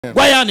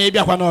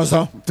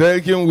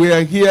Take him, we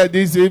are here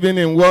this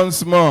evening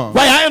once more.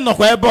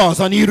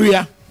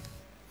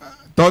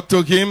 Talk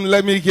to him,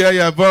 let me hear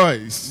your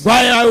voice.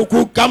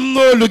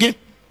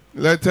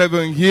 Let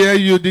heaven hear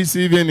you this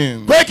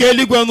evening. Talk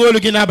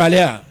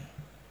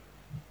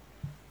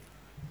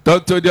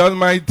to the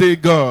Almighty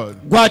God.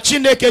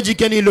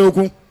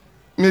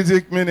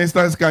 Music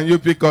ministers, can you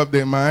pick up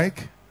the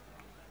mic?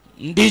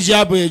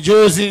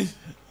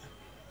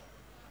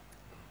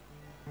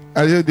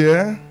 Are you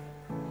there?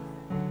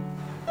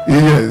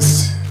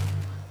 Yes.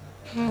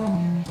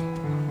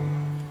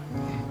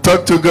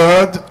 Talk to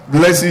God.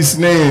 Bless his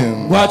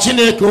name.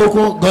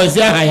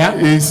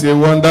 He's a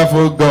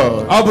wonderful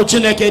God. Are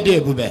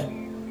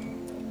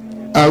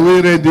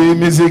we ready,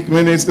 music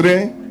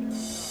ministry?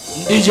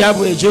 In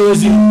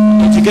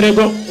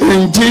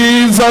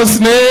Jesus'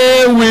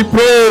 name we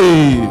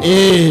pray.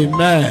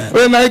 Amen.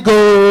 When I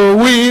go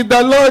with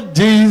the Lord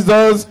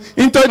Jesus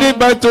into the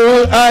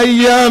battle, I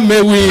am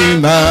a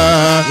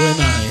winner. When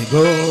I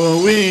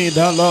go with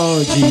the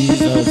Lord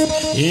Jesus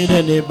in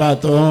the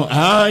battle,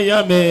 I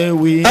am a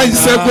winner. I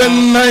said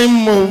when I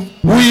move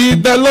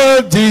with the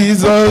Lord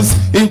Jesus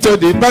into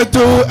the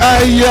battle,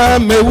 I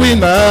am a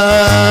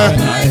winner.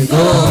 When I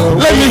go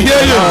let me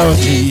hear you.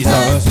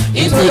 Jesus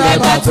into the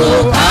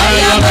battle, I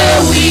am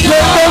a winner.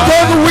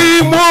 When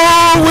we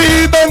move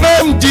with the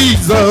name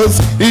Jesus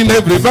in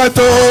every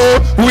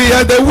battle, we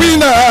are the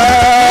winner.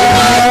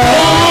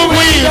 When we move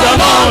with the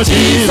Lord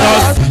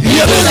Jesus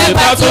into the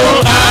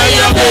battle, I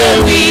am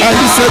a winner. I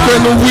said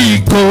when we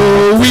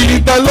go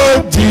with the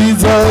Lord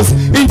Jesus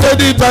into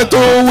the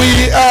battle,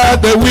 we are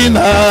the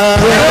winner.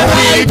 When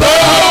we go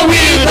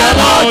with the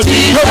Lord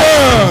Jesus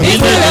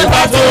into the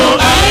battle,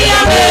 I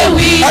am a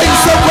winner. I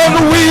said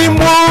when we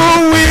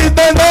move with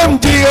the name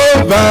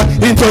Jehovah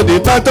into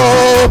the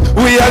battle,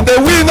 we are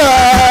the winner.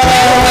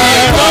 When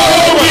we go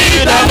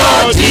with the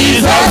Lord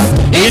Jesus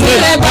into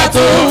the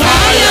battle,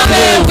 I am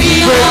a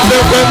winner.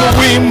 When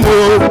we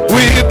move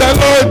with the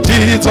Lord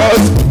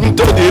Jesus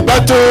into the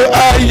battle, I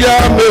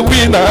am a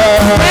winner.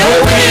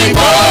 When we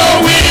go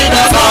with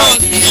the Lord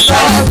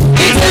Jesus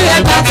into the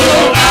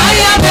battle, I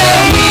am a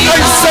winner. I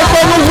said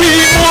when we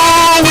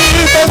move with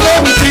the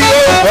name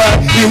Jehovah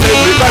in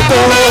every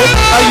battle,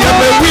 I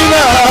am a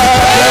winner.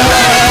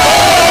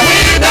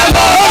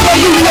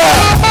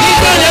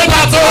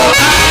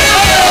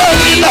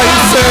 I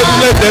said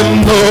let them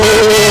know.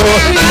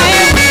 I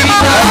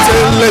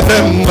said let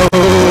them know.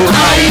 I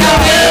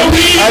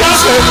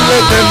said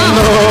let them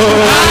know.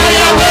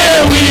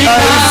 I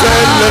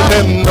said let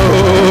them know. I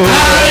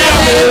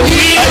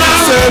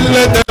said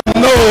let them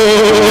know.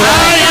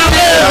 I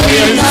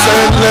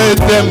said let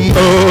them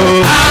know.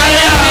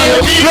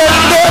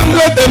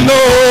 Let them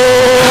know.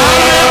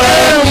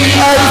 I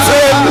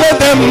said let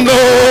them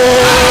know.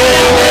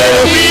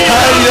 I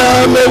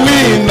am a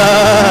winner. I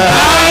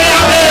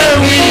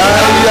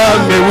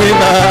am a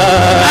winner.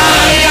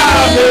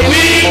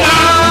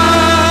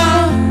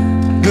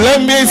 Let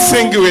me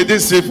sing with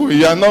these people.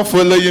 You are not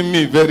following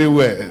me very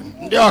well.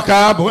 Are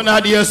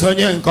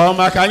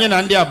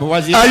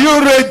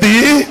you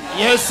ready?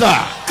 Yes, sir.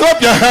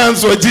 Clap your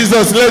hands for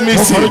Jesus. Let me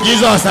see.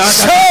 Jesus.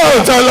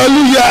 Shout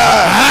hallelujah.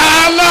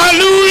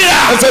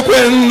 Hallelujah. I said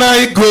when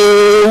I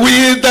go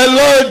with the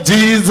Lord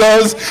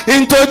Jesus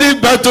into the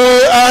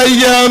battle, I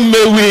am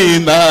a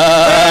winner.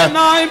 When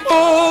I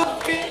move.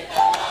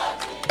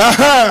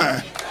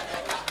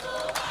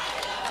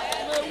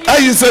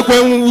 I said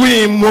when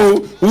we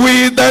move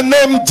with the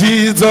name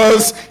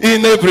Jesus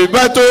in every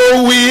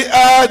battle, we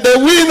are the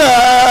winner.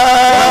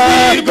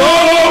 When we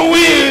go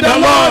with the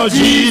Lord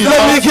Jesus,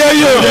 let me hear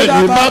you. In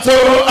every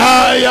battle,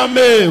 I am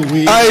a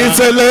winner. I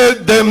said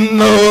let them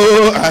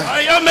know.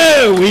 I am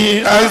a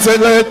winner. I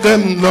said let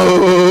them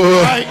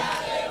know.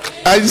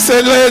 I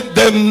said let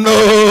them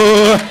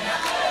know.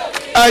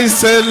 I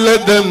said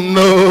let them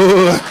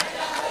know.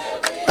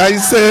 I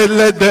said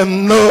let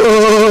them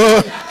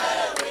know.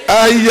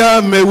 I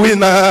am a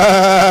winner.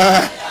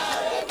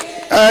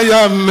 I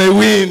am a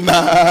winner.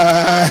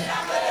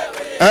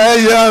 I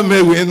am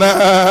a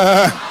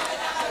winner.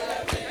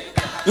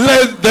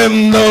 Let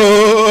them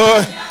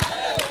know.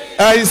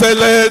 I say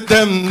let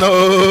them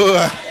know.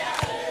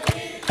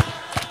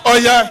 Oh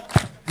yeah,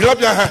 grab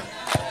your hand.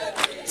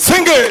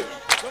 Sing it.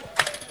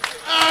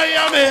 I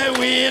am a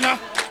winner.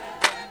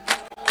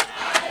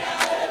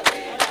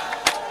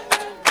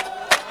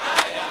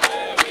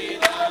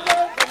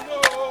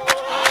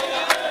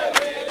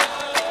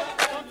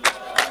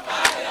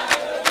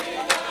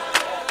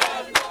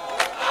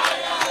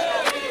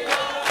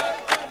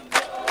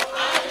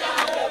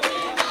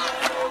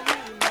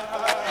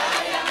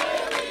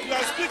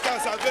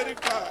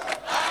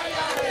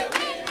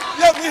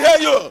 Let me hear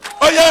you.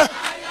 Oh yeah.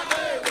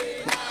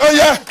 Oh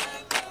yeah.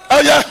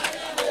 Oh yeah.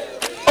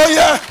 Oh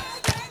yeah.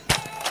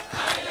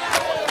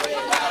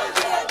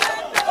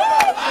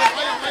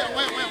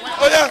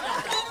 Oh yeah.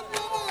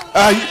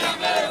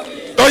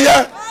 Oh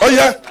yeah. Oh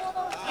yeah.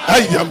 I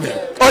am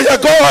it. Oh yeah.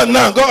 Go on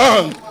now. Go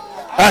on.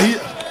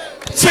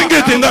 Sing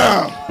it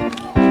now.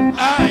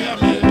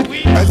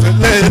 I said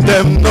let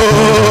them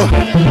know.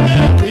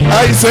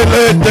 I say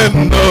let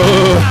them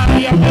know.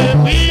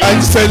 I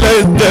say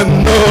let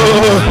them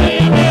know.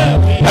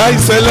 I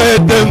say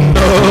let them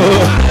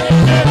know.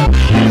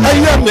 I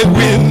am a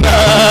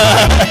winner.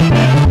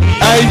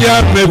 I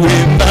am a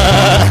winner.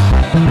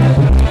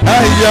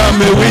 I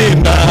am a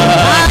winner.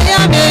 I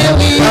am a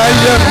winner.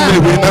 I am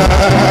a winner.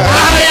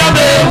 I am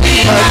a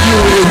winner. Are you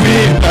a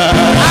winner?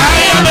 I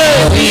am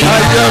a winner.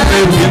 I am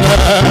a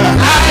winner.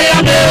 I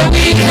am a winner. I am a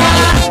winner.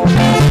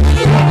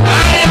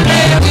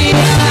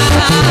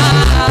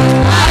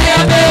 I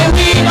am a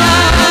winner.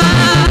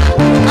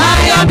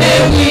 I am a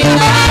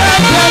winner.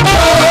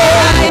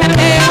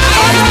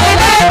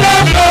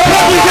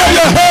 Let me hear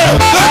your hand.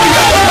 Let me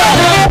hear your hand.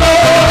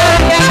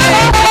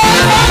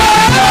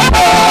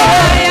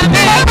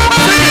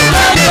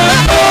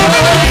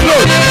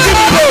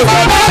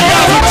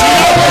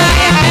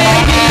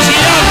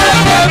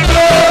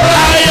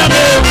 I am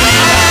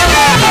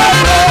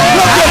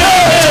a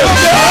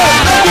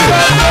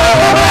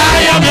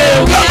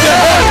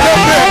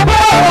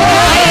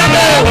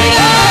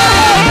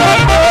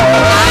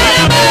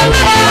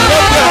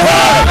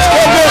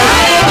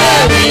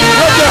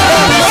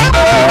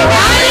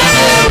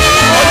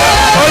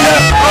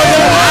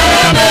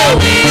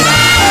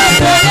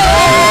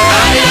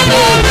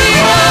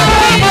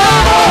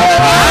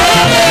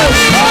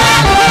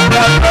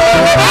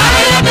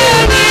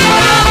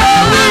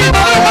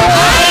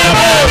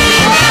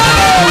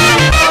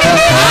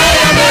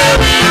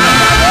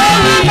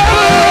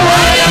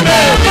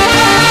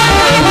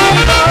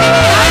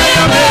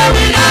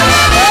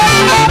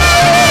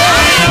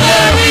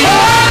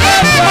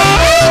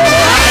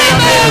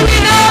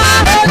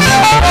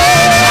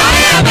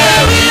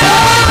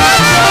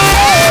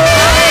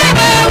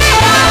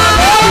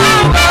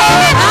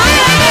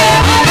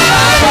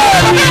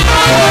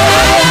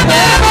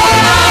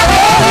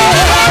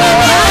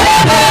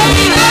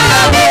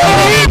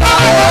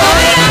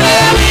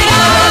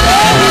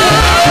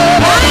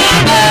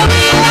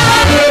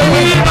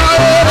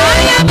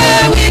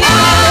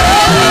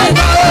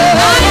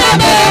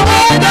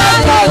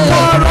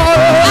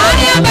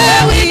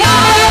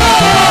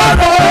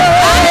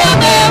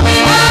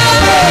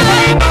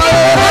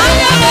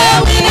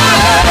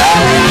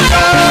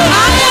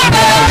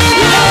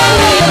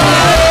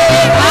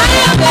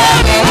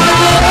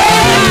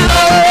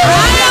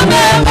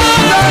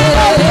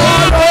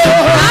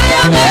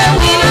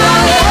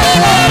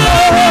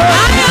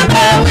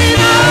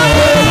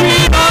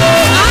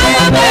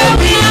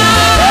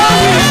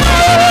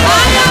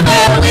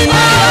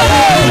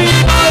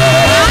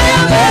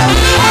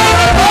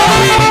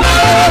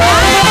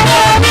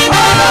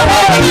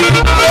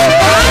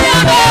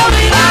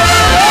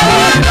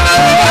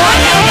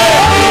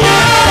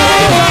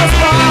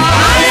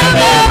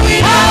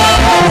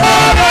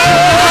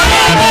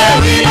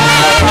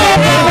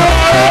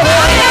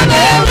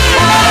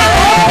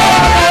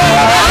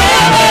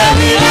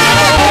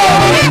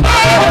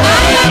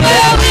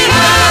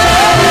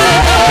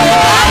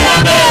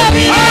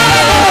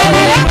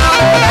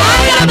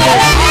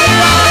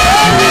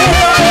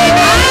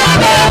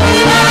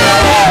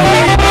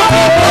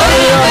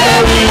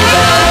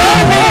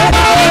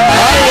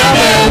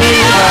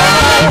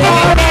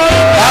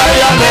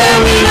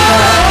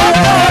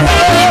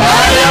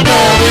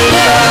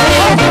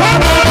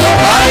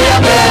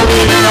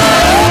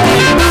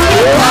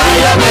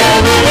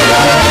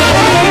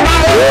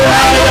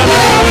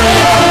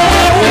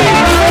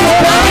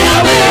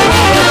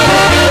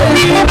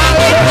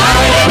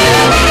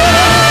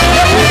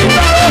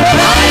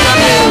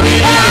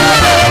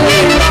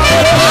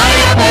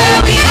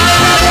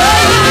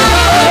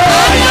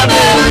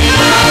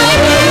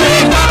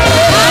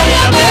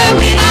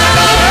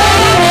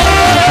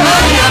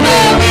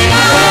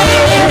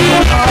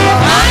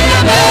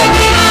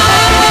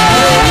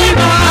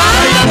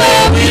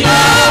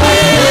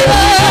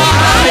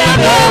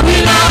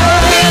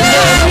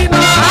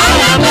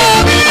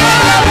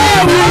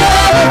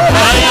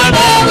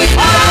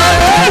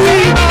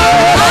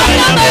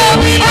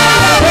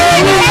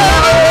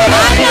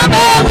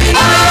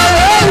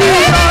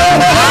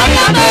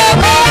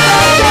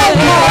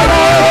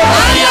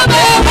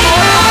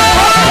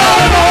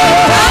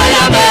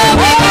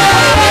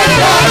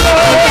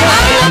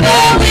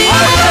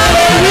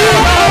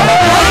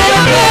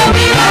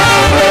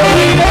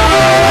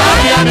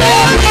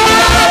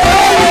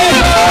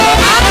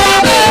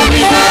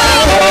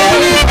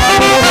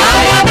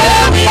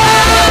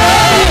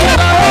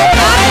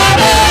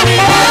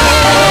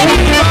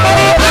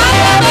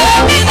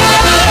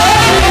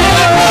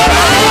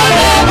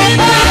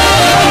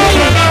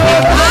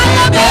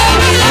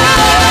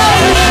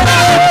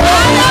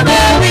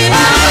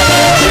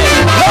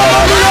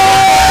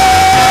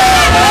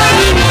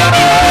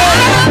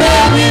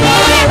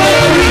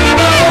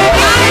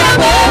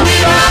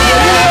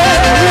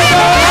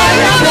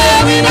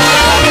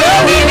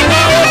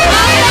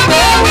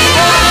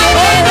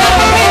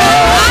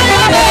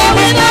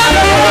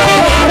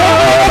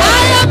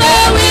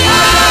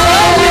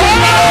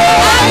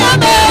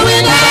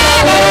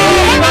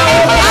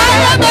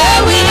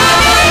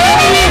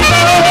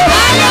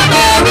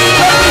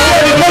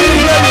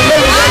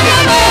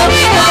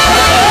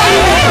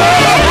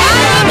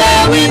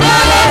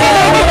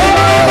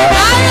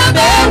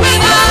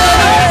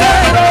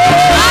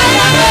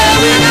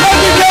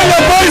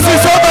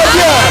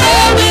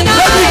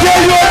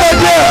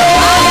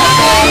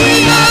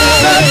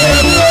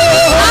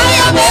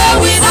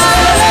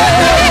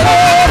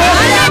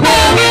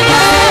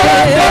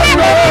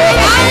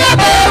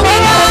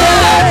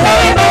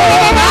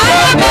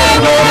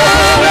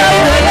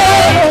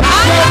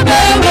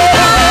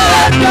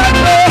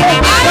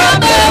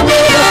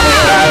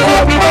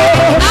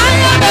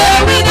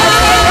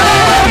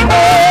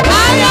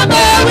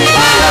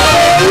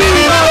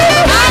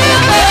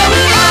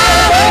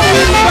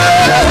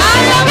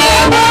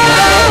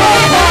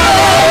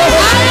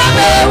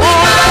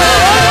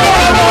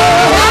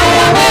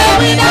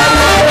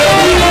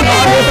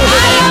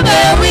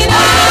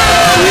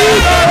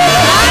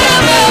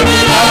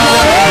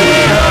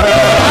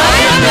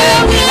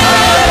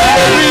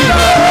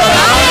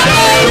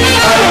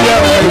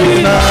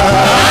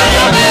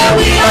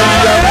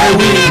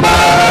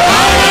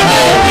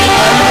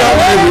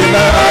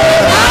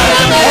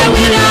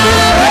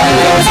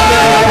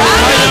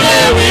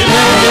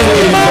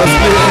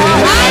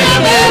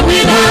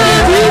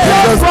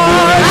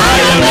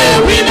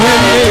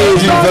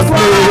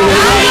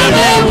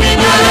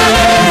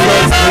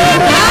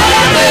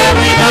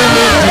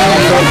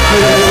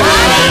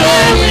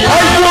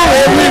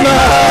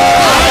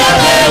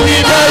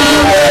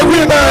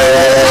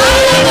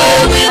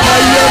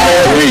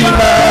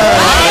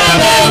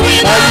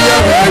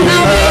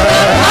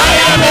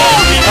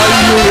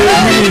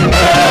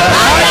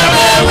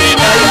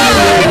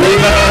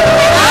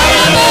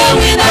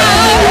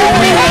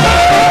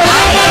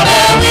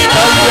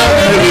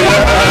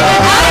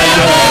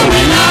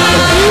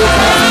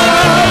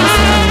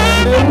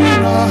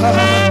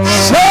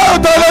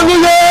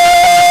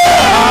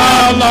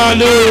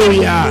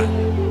Hallelujah.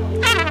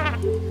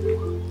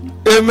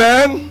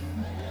 Amen.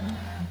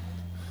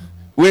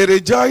 We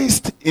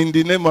rejoiced in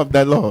the name of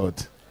the Lord.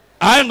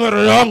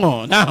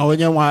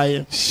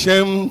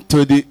 Shame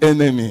to the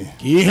enemy.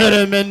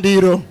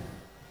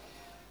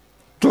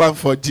 Clap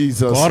for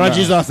Jesus.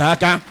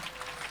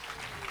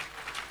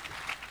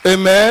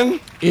 Amen.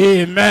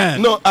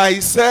 Amen. No, I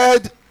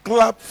said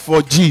clap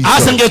for Jesus.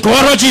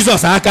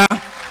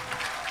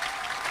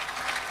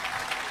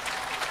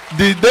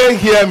 Did they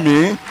hear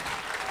me?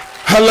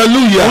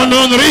 Hallelujah.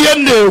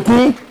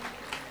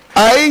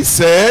 I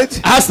said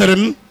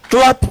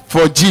clap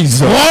for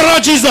Jesus.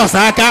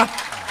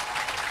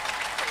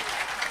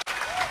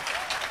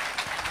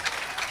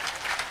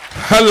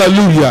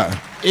 Hallelujah.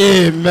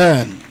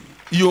 Amen.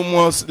 You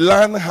must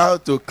learn how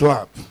to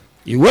clap.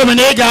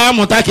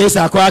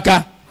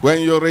 When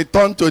you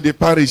return to the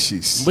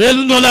parishes,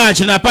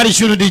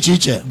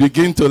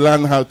 begin to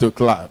learn how to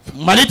clap.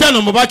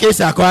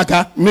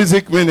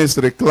 Music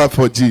ministry, clap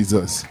for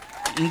Jesus.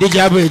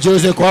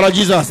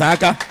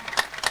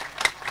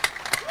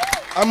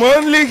 I'm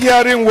only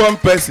hearing one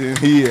person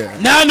here.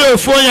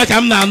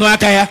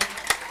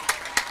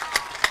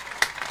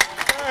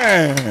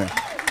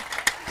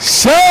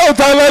 Shout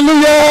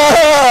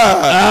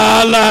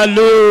hallelujah!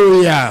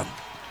 Hallelujah!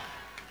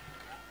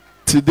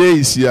 Today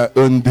is your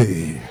own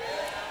day.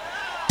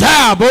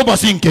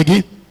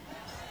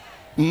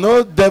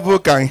 No devil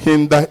can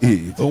hinder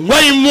it.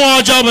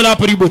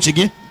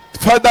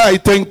 Father, I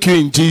thank you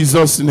in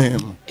Jesus'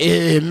 name.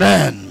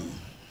 Amen.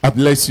 I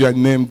bless your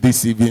name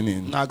this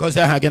evening.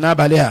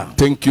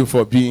 Thank you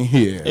for being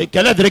here.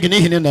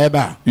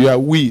 Your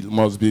will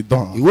must be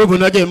done.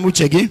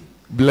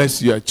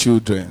 Bless your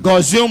children.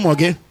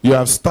 You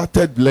have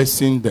started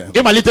blessing them.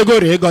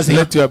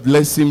 Let your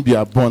blessing be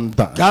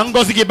abundant.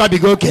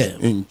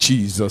 In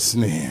Jesus'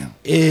 name.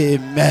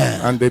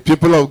 Amen. And the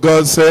people of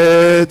God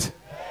said,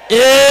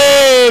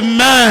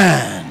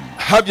 Amen.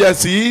 Have your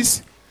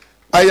seats.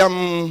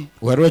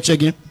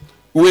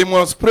 We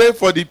must pray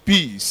for the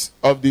peace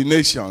of the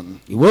nation.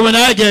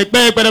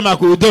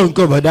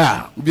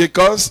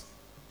 Because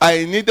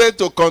I needed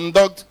to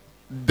conduct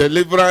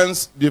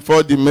deliverance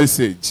before the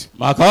message.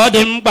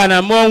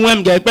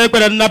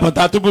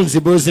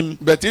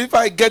 But if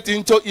I get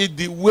into it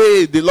the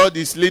way the Lord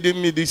is leading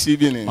me this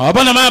evening,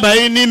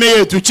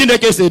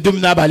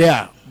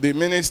 the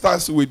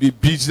ministers will be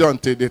busy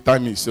until the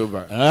time is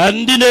over.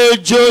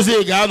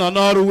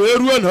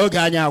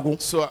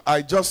 So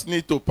I just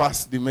need to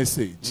pass the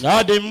message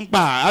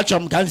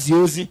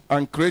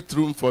and create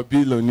room for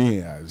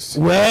billionaires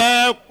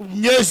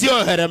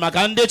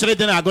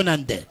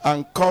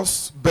and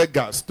cause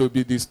beggars to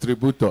be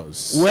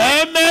distributors.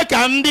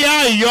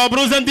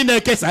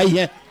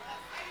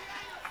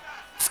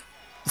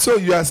 So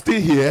you are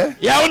still here?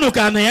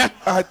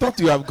 I thought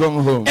you have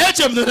gone home.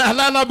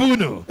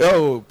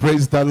 Oh,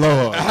 praise the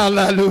Lord.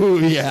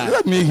 Hallelujah.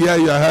 Let me hear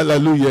your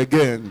hallelujah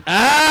again.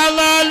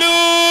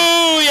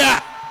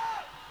 Hallelujah.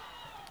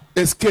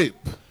 Escape.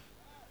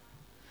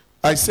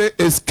 I say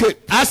escape.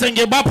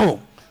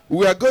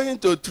 We are going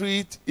to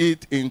treat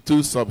it in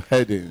two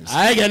subheadings.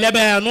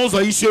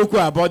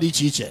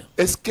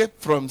 Escape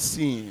from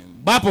sin.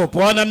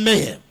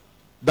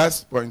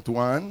 That's point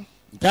one.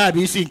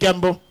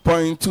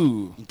 Point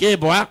two,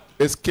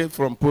 escape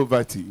from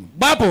poverty.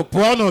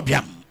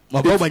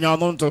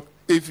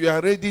 If you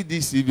are ready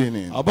this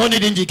evening,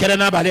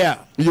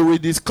 you will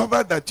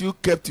discover that you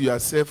kept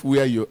yourself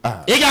where you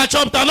are. The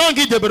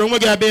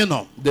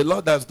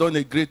Lord has done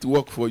a great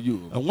work for you.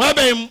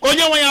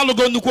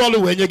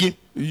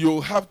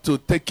 You have to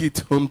take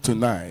it home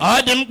tonight.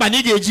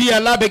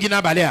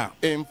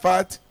 In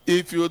fact,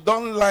 if you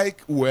don't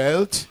like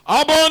wealth,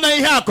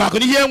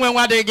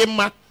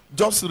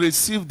 just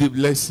receive the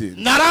blessing.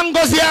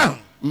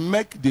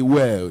 Make the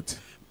wealth.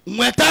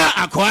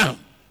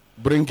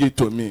 Bring it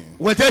to me.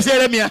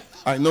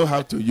 I know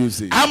how to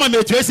use it.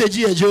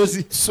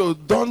 So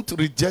don't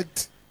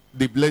reject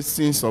the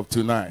blessings of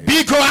tonight.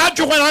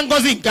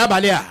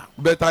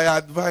 But I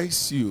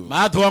advise you,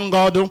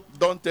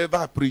 don't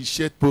ever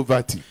appreciate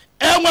poverty.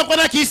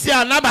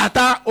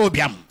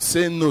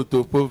 Say no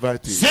to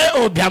poverty.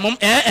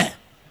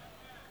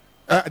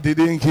 I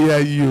didn't hear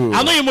you.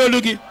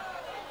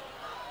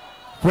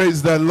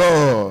 Praise the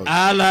Lord.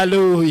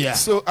 Hallelujah.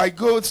 So I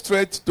go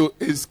straight to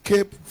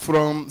escape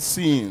from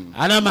sin.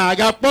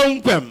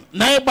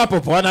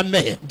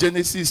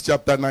 Genesis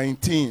chapter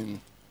 19.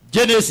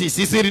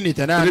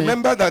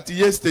 Remember that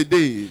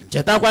yesterday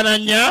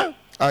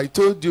I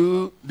told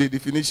you the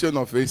definition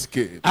of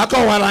escape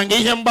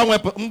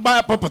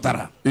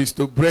is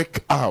to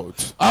break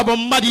out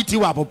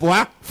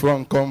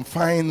from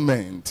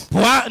confinement.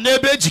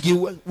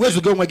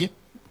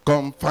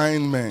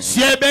 Confinement.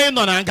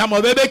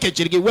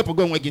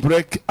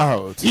 Break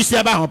out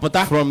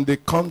from the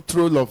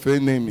control of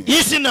enemy.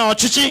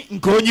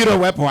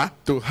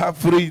 To have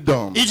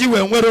freedom.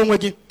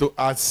 To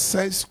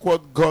access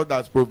what God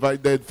has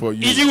provided for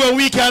you.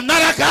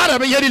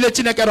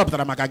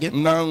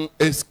 Now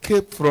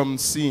escape from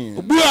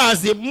sin.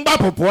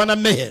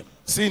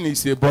 Sin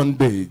is a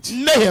bondage.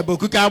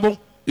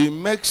 It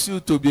makes you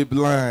to be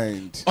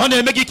blind.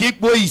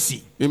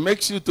 It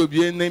makes you to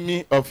be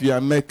enemy of your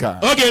maker.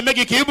 And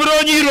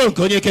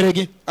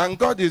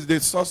God is the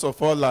source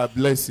of all our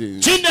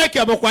blessings.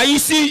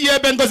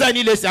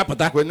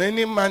 When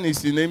any man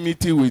is in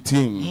enmity with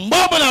him,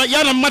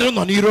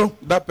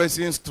 that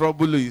person's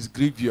trouble is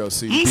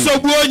grievous. May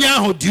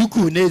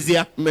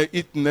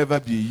it never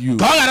be you.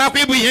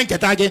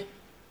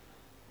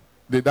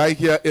 Did I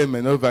hear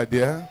amen over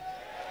there?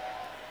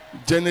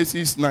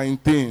 Genesis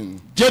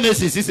 19.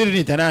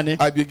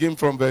 I begin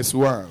from verse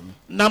 1.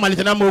 And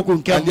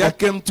there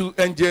came 2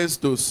 angels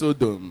to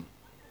Sodom,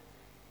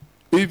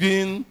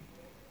 even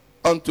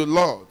unto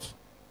Lot.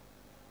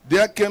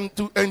 There came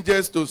 2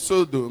 angels to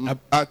Sodom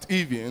at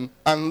even,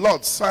 and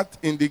Lot sat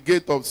in the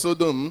gate of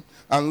Sodom,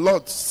 and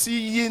Lot,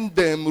 seeing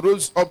them,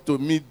 rose up to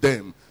meet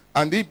them,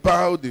 and he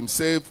bowed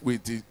himself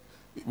with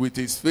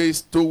his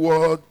face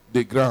toward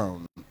the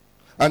ground.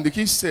 And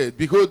he said,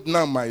 Behold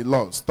now, my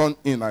Lord, turn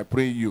in, I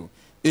pray you,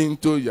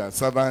 into your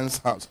servant's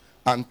house,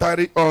 and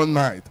tarry all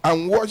night,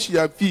 and wash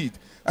your feet,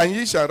 and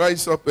ye shall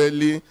rise up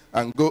early,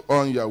 and go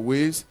on your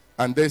ways.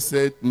 And they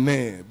said,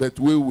 Nay, but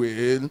we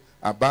will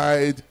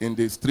abide in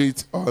the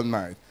streets all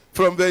night.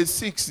 From verse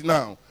 6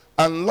 now,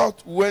 and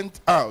Lot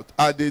went out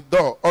at the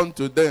door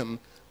unto them,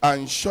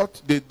 and shut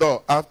the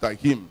door after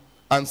him,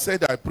 and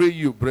said, I pray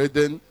you,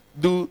 brethren,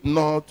 do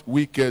not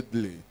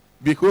wickedly.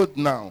 Behold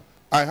now,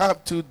 I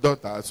have 2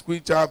 daughters,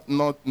 which have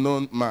not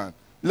known man.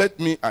 Let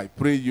me, I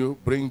pray you,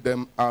 bring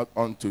them out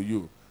unto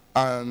you,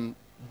 and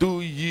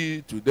do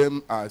ye to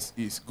them as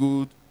is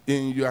good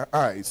in your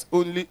eyes.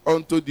 Only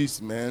unto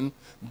these men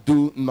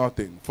do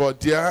nothing. For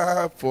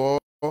therefore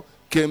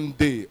came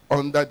they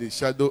under the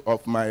shadow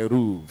of my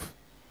roof.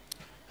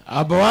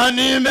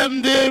 Abawani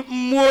memde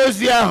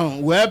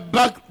muoziahun we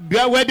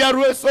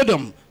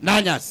Sodom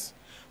nanyas.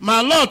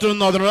 Ma Lot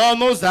nodro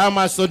no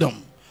sama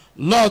Sodom.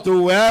 Lot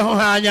we hu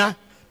hanya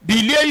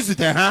bilie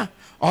izute ha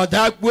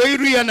odakpo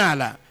iru ya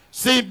n'ala.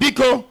 Si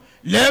biko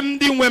lem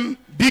di nwem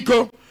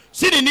biko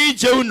sidi ni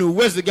ije unu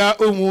weziga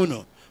onwe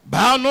unu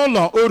baa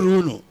n'ụlọ oru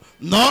unu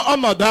no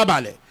ọnọdụ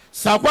abalị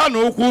sakwa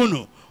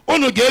n'okwu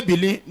unu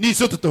ga-ebili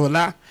n'isi ụtụtụ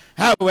ụla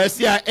ha wee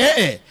sị ya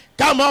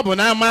kama ọ bụ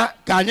n'ama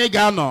ka anyị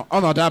ga-anọ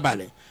ọnọdụ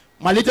abalị.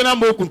 Malite na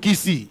mokwu nke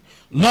 6,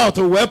 Lot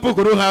wee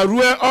pụkoro ha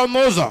ruo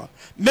ọnụ ụzọ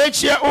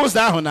mechie ụzọ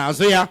ahụ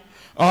n'azụ ya.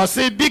 Ọ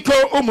sị biko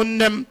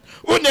ụmụnne m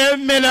unu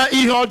emela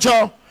ihe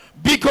ọjọọ.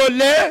 Biko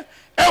lee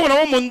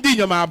enwere ụmụ ndị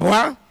inyom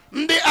abụọ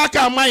ndị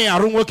aka amaghị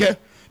arụ nwoke.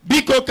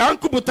 Biko ka m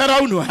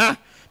kwupụtara unu ha,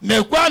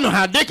 mekwanụ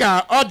ha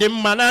dịka ọ dị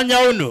mma n'anya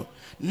unu.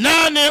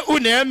 Naanị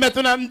unu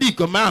emetụla ndị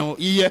ikom ahụ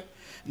ihe,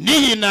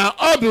 n'ihi na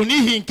ọ bụ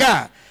n'ihi nke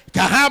a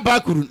ka ha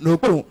bakuru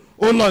n'okpuru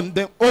ụlọ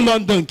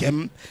ndo nke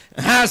m.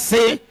 Ha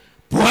sị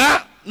pụọ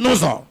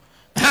n'ụzọ.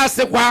 Ha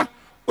sịkwa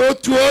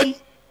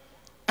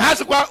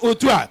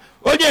otu a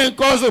onye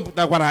nke ọzọ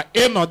pụtakwara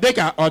ịnọ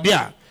dịka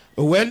ọbịa.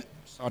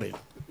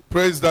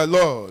 Praise the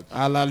Lord.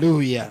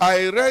 Hallelujah.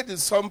 I read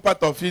some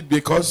part of it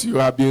because you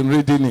have been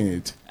reading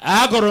it.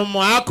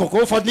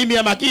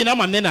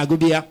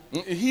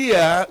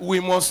 Here we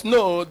must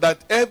know that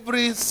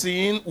every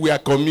sin we are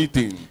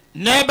committing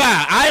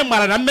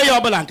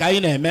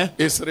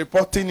is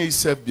reporting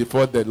itself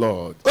before the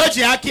Lord.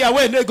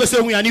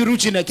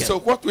 So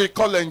what we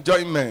call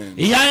enjoyment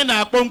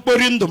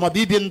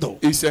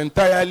is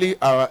entirely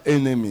our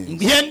enemy.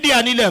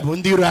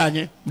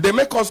 They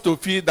make us to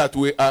feel that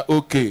we are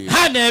okay,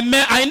 and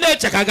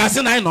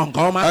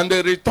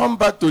they return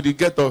back to the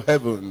gate of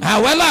heaven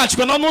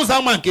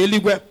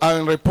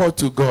and report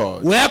to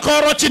God,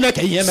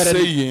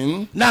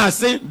 saying,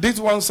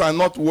 these ones are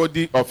not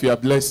worthy of your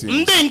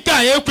blessings.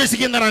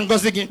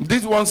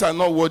 These ones are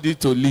not worthy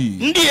to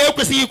live.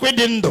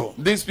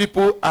 These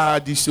people are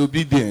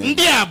disobedient.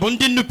 They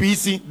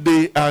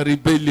are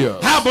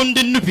rebellious.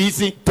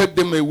 Take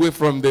them away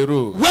from the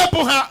road.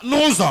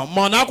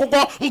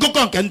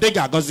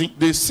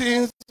 The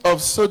sins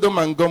of Sodom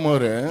and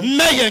Gomorrah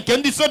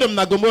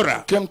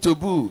came to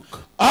book.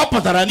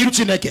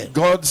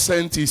 God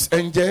sent his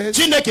angels,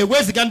 not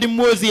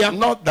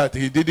that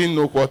he didn't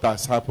know what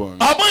has happened,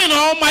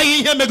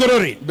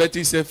 but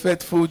he's a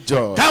faithful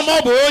judge.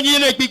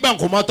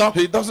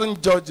 He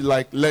doesn't judge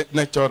like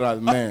natural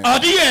men.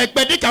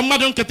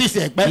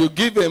 You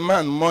give a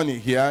man money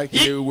here,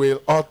 he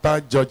will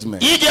utter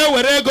judgment.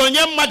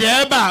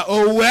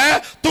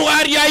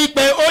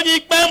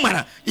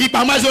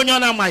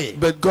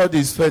 But God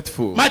is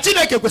faithful.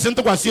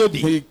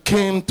 He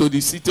came to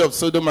the city of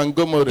Sodom and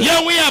Gomorrah.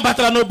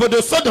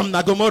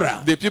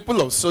 The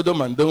people of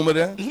Sodom and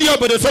Gomorrah,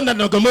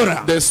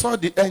 they saw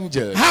the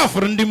angel,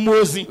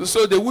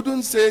 so they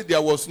wouldn't say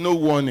there was no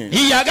warning.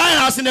 The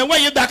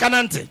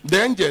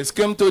angels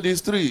came to the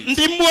street,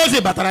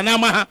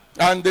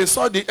 and they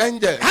saw the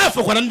angels.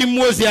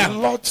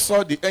 Lot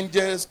saw the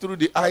angels through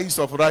the eyes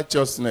of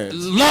righteousness.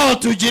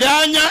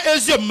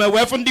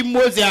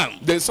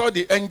 They saw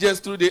the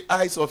angels through the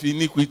eyes of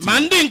iniquity.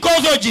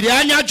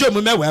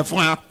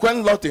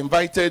 When Lot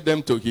invited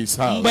them to his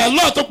house,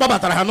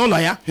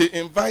 He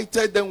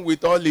invited them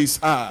with all his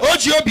heart.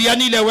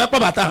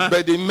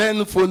 But the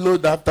men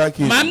followed after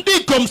him.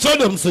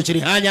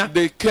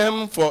 They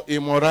came for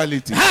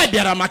immorality.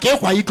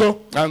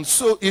 And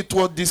so it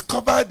was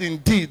discovered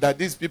indeed that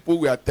these people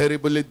were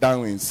terribly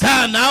down in sin.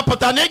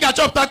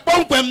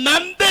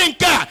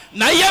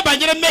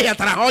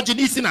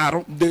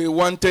 They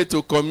wanted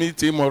to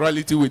commit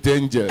immorality with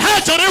angels.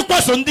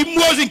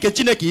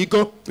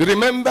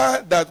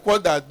 Remember that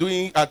what they are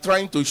doing, are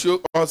trying to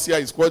show us here,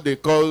 is what they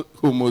call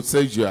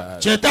homosexual.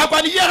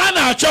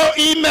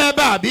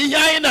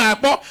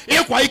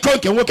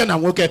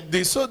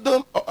 The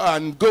Sodom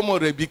and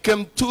Gomorrah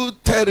became too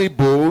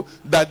terrible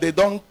that they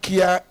don't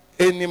care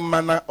any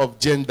manner of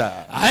gender.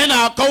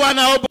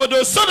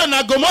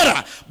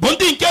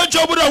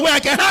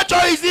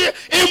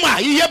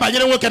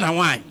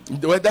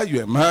 Whether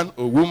you're a man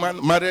or woman,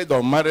 married or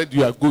unmarried,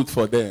 you are good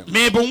for them.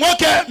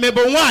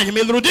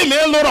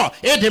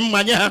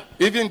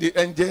 Even the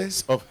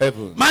angels of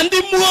heaven.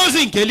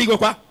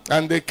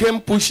 And they came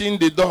pushing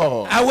the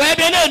door. They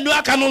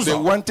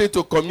wanted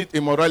to commit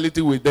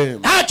immorality with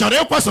them.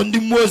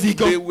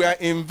 They were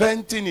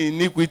inventing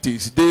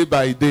iniquities day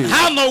by day.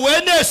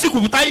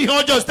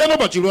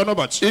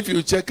 If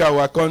you check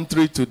our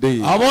country today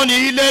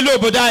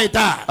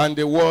and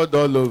the world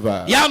all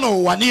over, you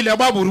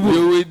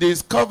will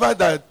discover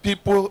that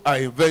people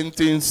are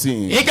inventing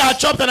sin.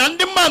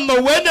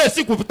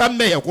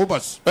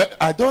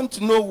 I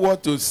don't know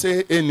what to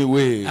say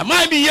anyway.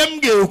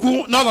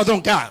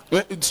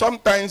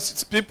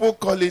 Sometimes people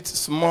call it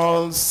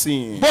small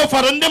sin. But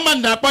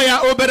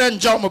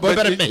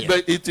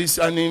it is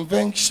an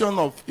invention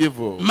of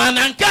evil.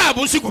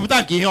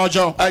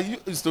 I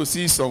used to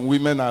see some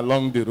women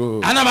along the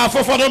road.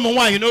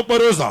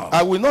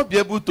 I will not be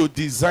able to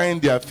design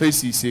their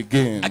faces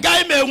again.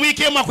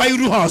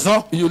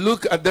 You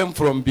look at them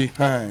from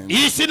behind.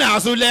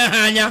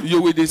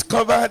 You will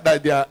discover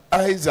that their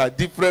eyes are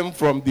different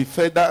from the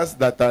feathers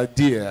that are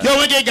there.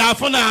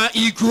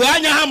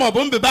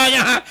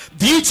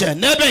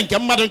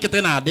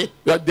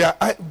 Their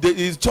eye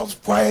is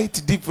just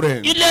quite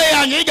different.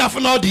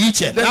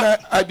 Then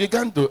I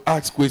began to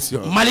ask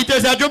questions.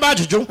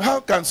 How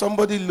can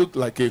somebody look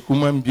like a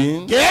human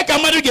being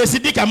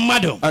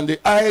and the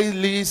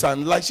eyelids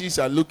and lashes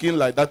are looking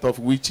like that of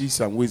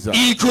witches and wizards?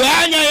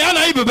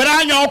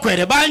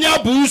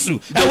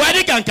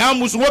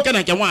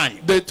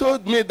 They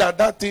told me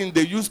that thing,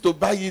 they used to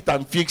buy it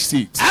and fix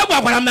it.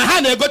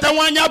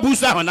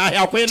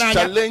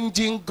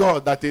 Challenging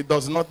God that He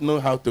does not know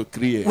how to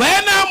create.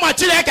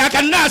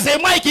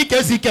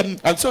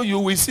 And so you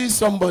will see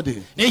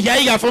somebody,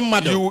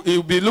 you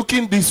will be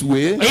looking this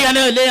way,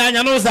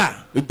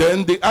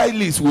 then the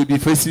eyelids will be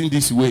facing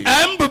this way.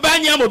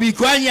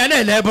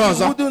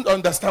 You wouldn't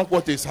understand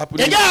what is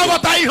happening.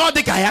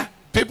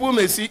 People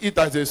may see it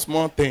as a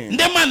small thing,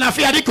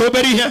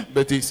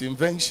 but it's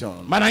invention.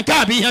 The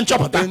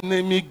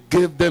enemy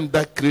gave them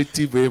that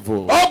creative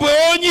evil.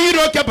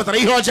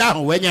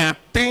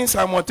 Things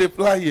are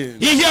multiplying.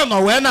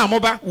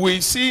 We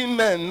see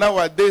men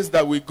nowadays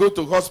that we go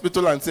to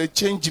hospital and say,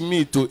 change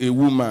me to a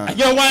woman.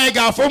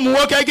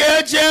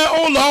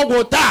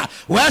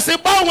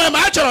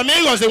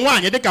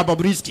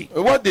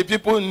 What the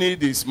people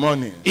need is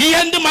money.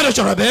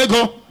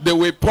 They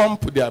will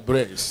pump their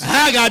breasts,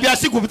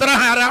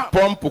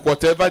 pump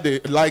whatever they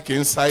like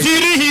inside,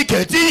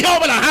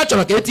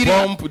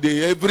 pump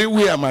the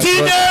everywhere, my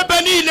brother.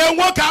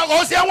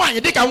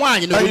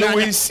 And you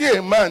will see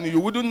a man, you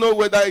wouldn't know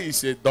whether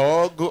it's a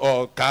dog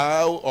or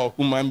cow or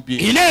human being.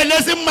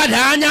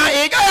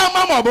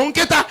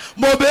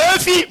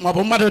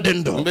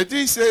 But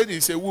he said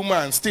it's a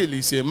woman, still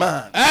it's a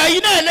man.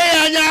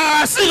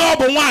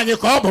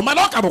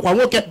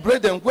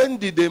 Brethren, when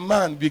did a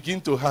man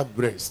begin to have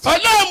breasts?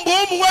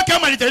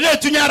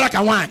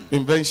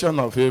 Invention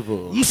of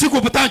evil.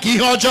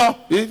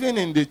 Even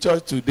in the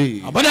church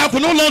today, we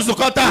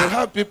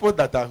have people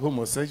that are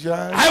homosexual.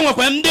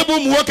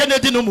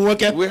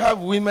 We have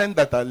women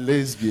that are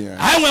lesbian.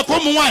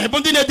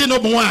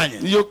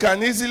 You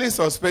can easily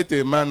suspect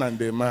a man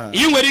and a man,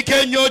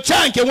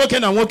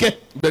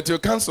 but you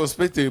can't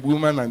suspect a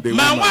woman and a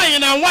woman.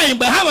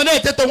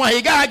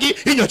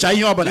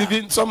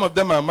 Even some of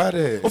them are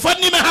married.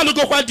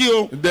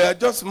 They are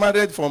just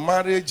married for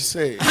marriage's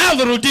sake,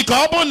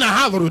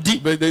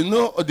 but they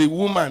know the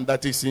woman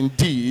that is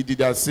indeed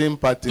their same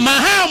party.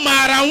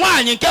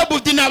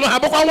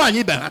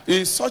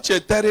 It's such a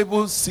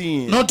terrible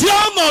sin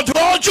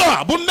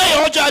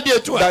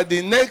that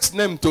the next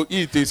name to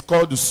it is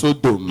called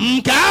Sodom,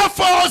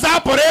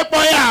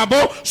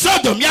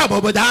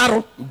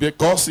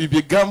 because it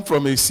began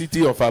from a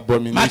city of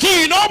abomination.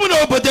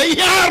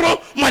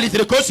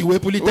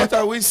 What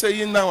are we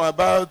saying now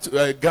about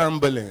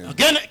gambling?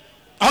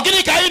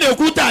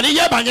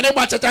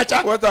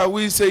 What are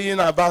we saying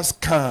about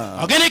scam?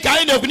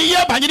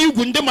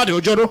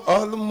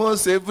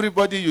 Almost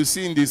everybody you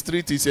see in the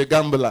street is a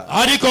gambler.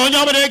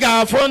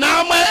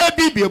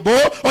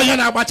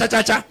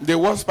 The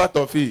worst part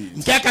of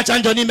it,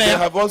 they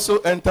have also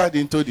entered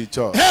into the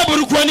church.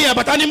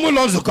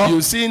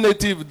 You see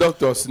native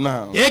doctors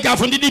now, and they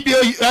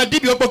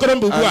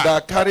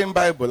are carrying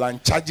Bible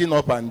and charging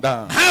up and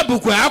down.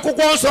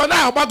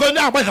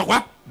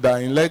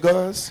 That in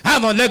Lagos,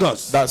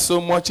 that's so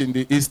much in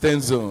the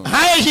eastern zone.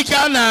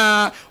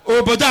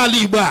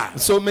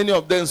 So many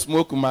of them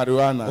smoke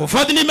marijuana.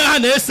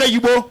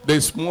 They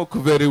smoke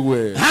very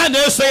well.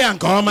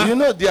 You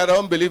know there are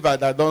unbelievers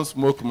that don't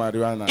smoke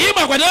marijuana.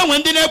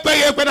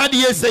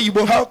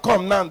 How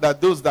come now that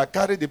those that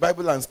carry the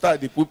Bible and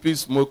start the pulpit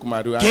smoke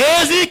marijuana?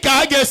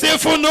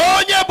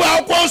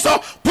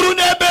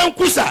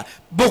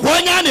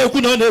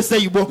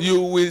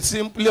 You will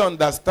simply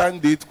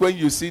understand it when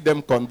you see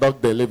them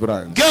conduct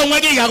deliverance.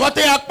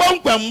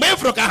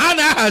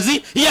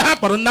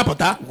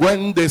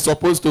 When they're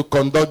supposed to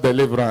conduct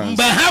deliverance,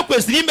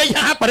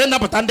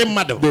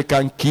 they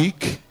can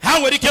kick,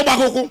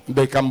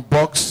 they can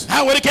box,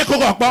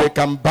 they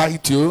can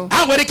bite you,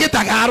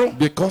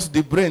 because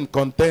the brain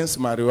contains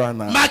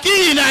marijuana.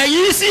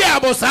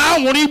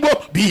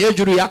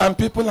 And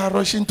people are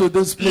rushing to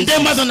those places.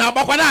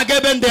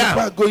 People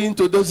are going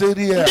to those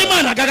areas. They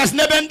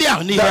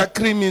are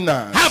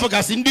criminals.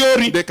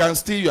 They can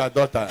steal your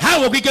daughter.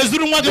 They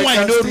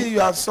can steal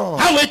your son.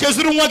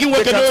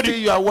 They can steal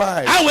your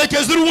wife.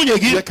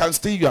 They can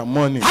steal your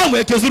money.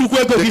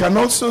 They can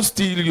also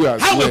steal you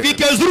as well,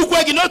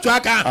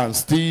 and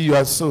steal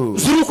your soul.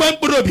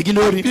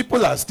 And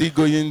people are still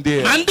going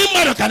there.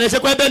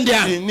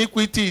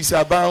 Iniquity is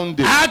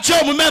abounding. And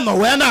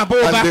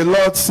the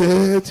Lord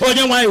said,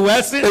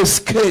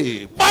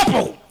 escape.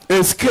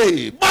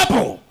 Escape.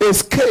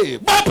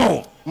 Escape.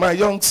 My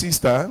young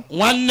sister,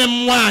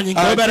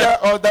 are there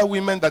other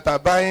women that are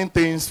buying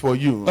things for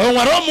you,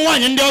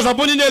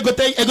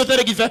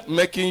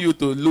 making you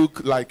to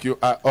look like you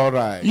are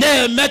alright,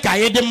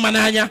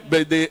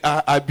 but they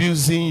are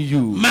abusing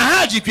you?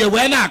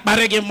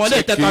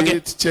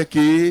 Check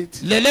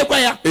it.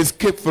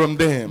 Escape from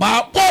them.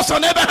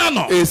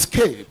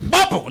 Escape.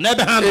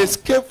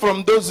 Escape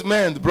from those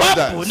men,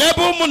 brothers,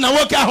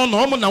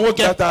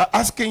 that are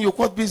asking you,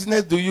 what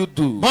business do you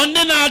do? And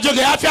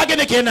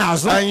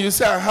you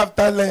say, I have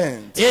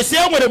talent.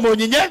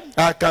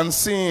 I can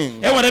sing.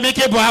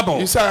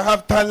 You say, I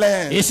have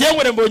talent.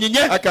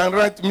 I can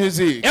write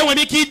music. I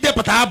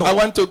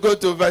want to go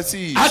to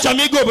overseas.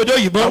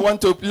 I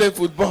want to play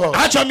football.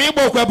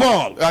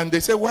 And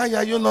they say, why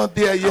are you not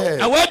there yet?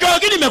 Why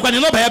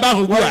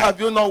have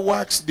you not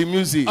waxed the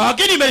music?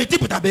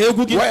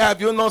 Why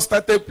have you not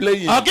started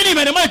playing? And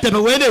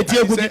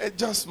he said,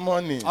 just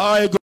money.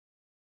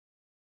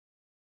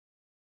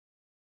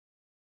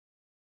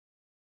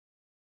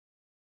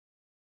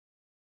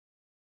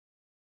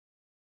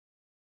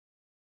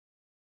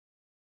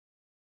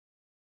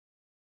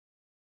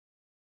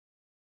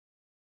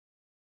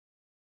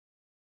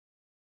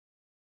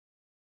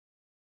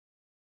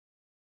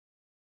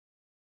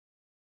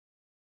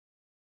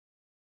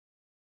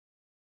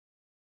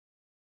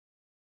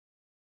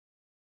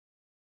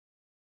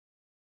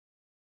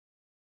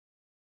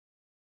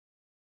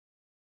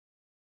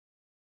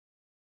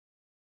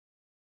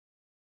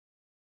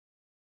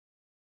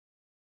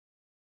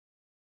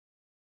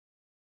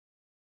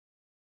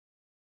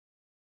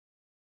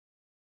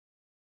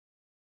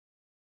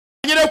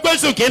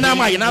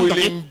 Will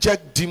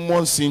inject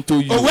demons into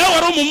you.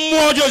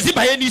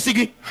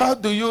 How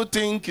do you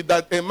think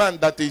that a man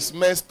that is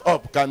messed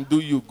up can do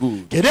you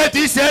good?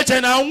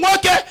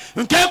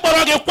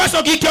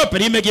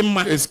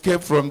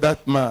 Escape from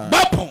that man.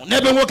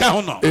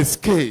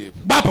 Escape.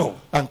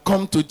 And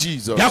come to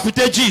Jesus.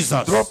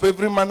 Drop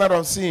every manner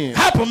of sin.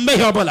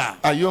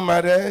 Are you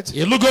married?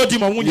 You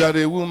are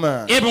a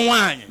woman,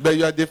 but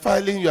you are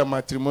defiling your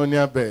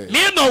matrimonial bed.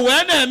 You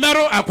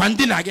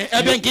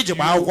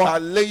are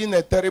laying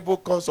a terrible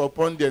curse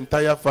upon the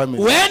entire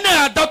family,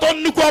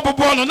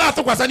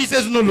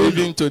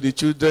 even to the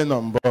children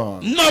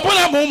unborn.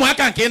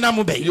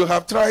 You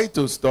have tried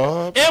to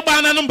stop. You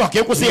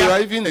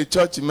are even a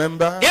church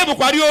member.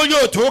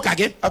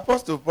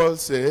 Apostle Paul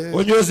said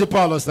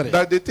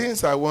that the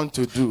things I want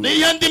to do,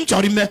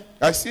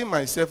 I see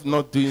myself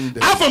not doing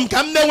them.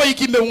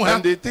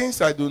 And the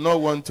things I do not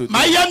want to do,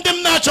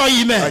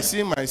 I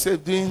see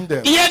myself doing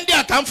them.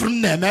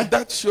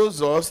 That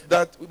shows us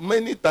that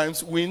many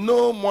times we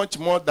know much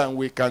more than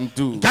we can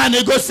do.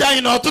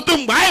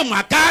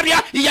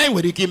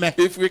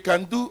 If we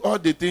can do all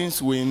the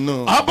things we know,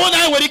 know,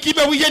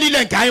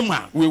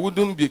 we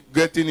wouldn't be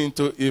getting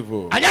into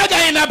evil. We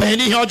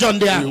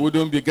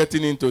wouldn't be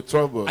getting into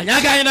trouble.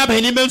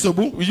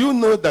 You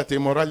know that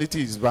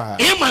immorality is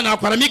bad. You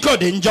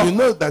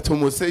know that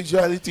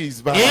homosexuality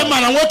is bad. You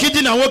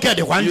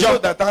know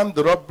that armed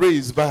robbery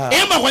is bad.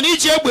 You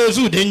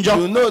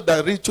know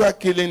that ritual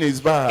killing is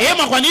bad. You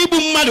know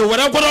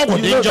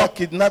that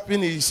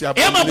kidnapping is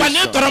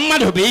abomination. But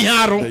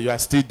you are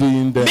still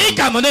doing them.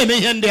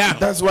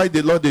 That's why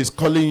the Lord is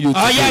calling you to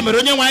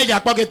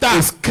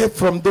escape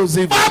from those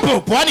evil.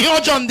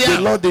 The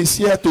Lord is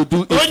here to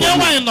do it.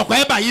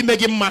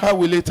 How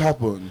will it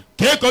happen?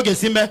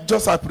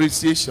 Just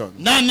appreciation.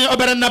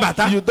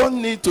 You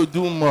don't need to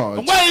do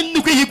much.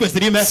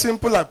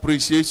 Simple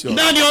appreciation.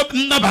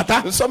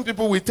 Some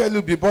people will tell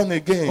you be born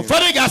again.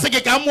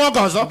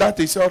 That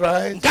is all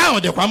right.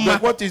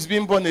 But what is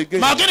being born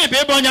again?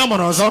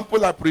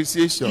 Simple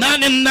appreciation.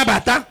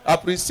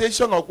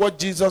 Appreciation of what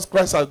Jesus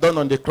Christ has done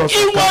on the cross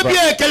of Calvary.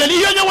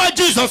 You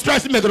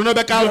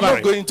are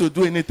not going to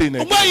do anything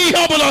again.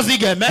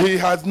 He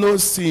has no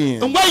sin.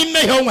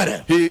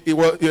 He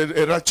was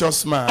a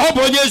righteous man.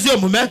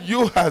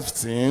 You have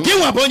sinned.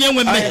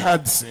 I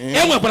had sinned.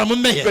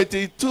 But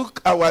he took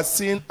our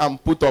sin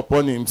and put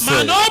upon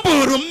himself.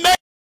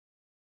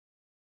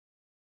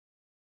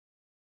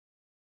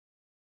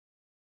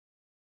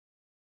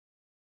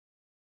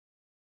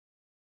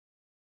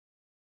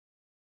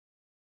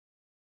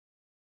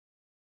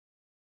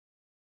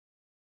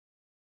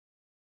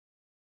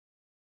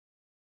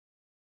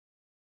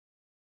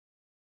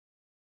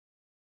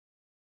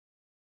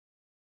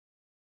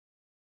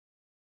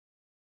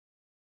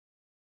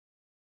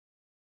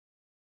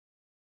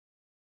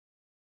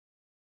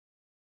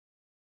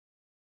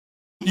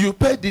 You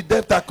paid the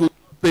debt I could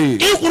pay.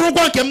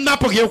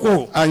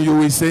 And you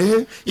will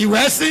say,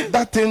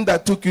 that thing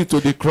that took you to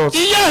the cross,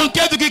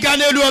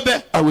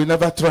 I will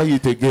never try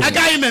it again.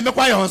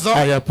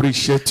 I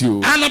appreciate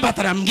you.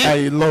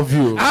 I love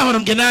you.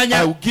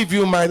 I will give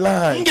you my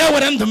life.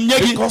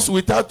 Because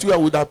without you I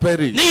would have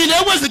perished.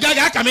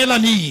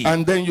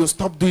 And then you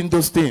stop doing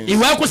those things.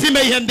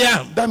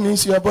 That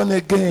means you are born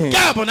again.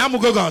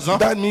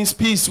 That means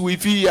peace will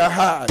fill your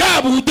heart.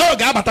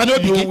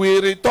 You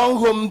will return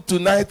home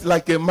tonight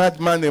like a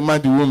madman, a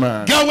mad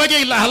woman. But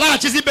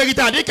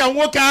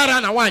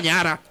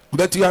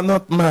you are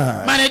not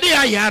mad.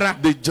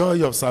 The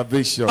joy of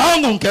salvation.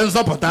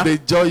 The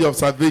joy of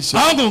salvation.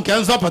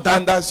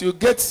 And as you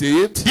get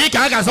saved, you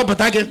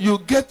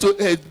get to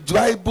a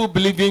Bible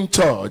believing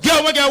church.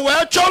 There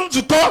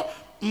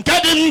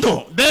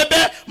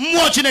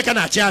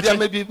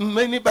may be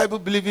many Bible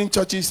believing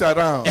churches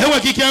around.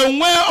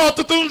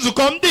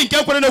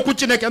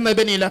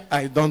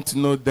 I don't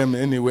know them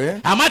anyway.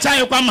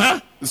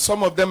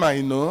 Some of them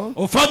I know.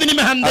 I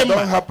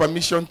don't have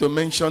permission to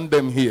mention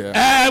them here.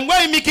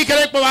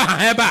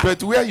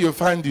 But where you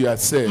find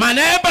yourself,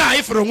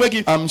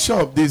 I'm sure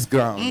of this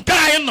ground.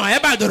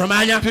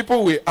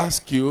 People will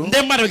ask you,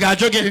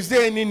 is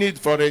there any need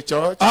for a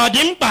church? Is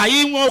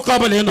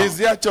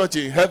there a church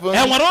in heaven?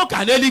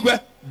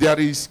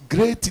 There is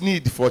great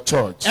need for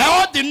church.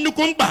 1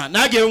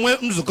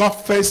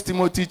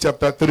 Timothy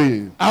chapter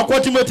 3.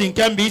 1 Timothy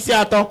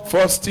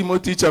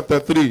chapter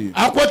 3.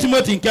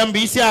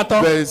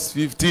 Verse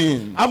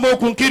 15.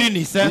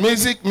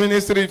 Music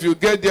ministry, if you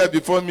get there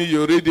before me,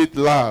 you read it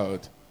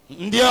loud.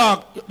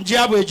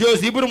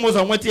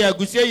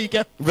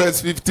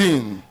 Verse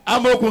 15.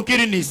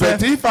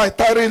 But if I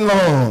tarry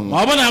long,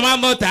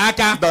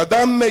 that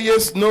thou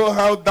mayest know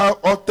how thou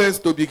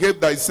oughtest to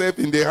behave thyself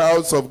in the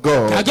house of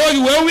God,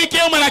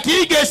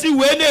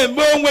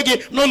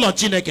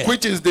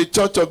 which is the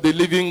church of the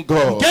living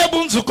God,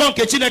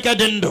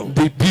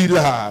 the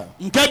pillar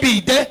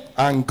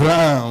and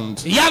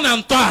ground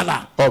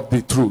of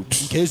the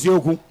truth.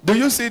 Do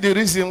you see the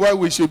reason why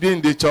we should be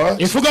in the church?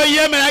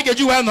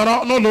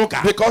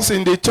 Because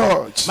in the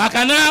church,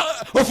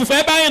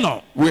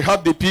 we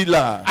have the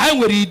pillar and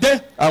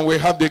we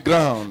have the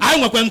ground.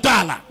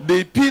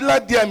 The pillar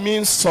there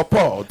means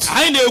support.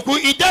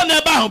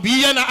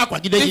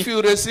 If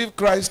you receive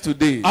Christ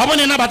today,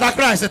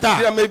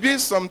 there may be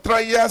some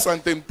trials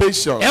and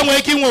temptations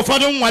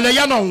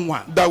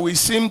that will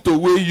seem to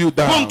weigh you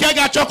down.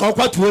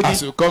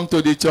 As you come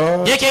to the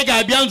church,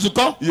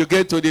 you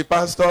get to the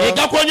pastor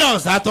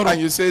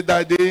and you say,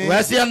 Daddy,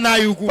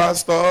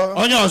 Pastor,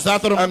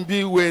 and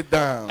be weighed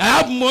down.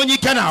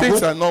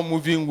 Things are not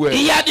moving well.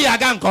 He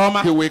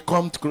will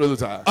come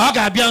closer.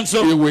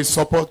 He will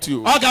support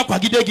you.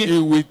 He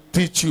will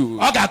teach you.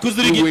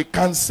 He will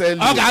counsel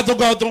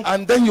you.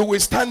 And then you will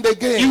stand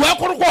again.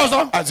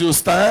 As you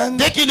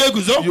stand,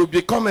 you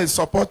become a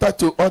supporter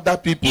to other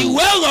people.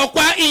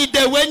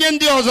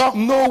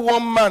 No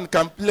one man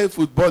can play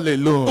football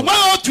alone.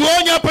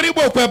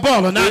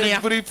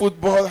 Every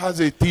football has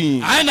a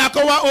team. You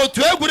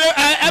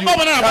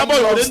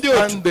cannot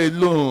stand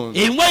alone.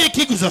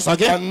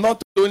 And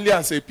not only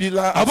as a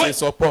pillar, as a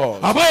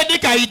support, as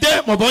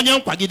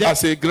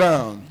a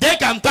ground.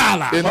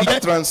 In other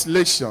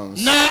translations,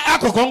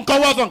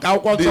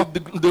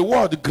 the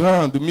word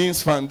ground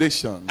means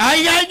foundation.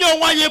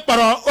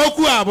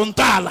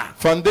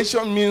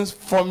 Foundation means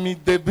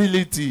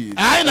formidability.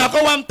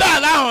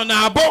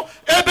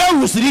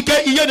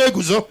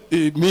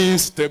 It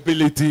means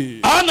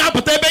stability. To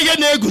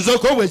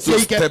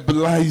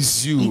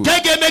stabilize you.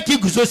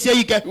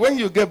 When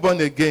you get born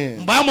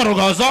again,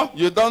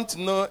 you don't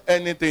know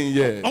anything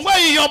yet. You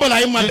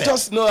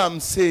just know I'm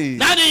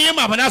saved.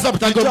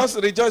 You just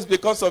rejoice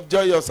because of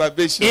joy of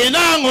salvation.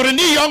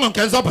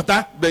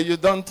 But you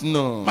don't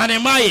know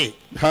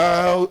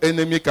how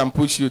enemy can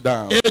push you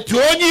down. You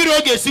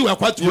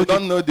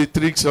don't know the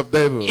tricks of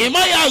devil.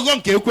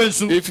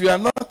 If you are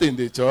not in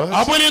the church,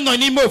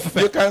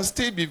 you can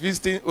still be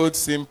visiting old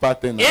sin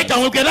patterns.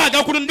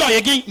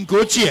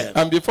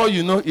 And before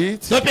you know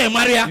it,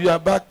 you are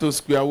back to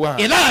square one.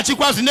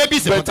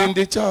 But in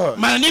the church,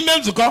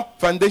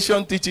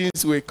 foundation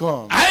teachings will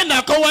come.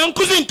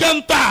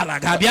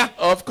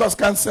 Of course,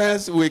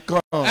 counsels will come.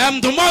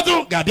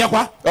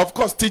 Of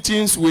course,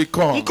 teachings will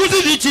come.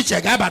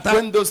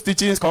 When those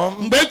teachings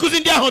come,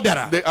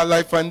 they are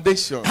like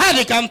foundation.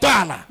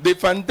 The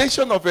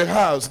foundation of a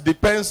house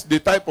depends the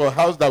type of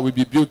house that will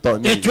be built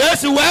on it.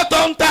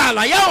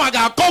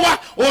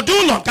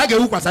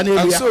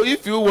 And so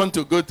if you want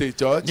to go to a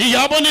church,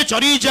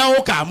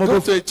 go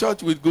to a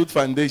church with good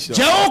foundation,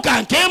 so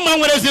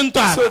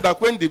that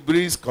when the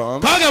breeze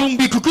comes,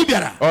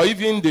 or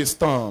even the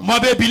storm,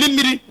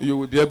 you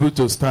will be able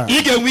to stand.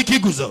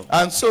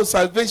 And so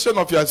salvation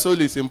of your soul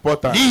is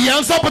important.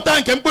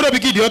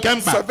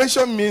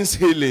 Salvation means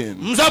healing.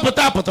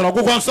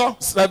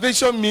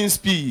 Salvation means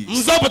peace.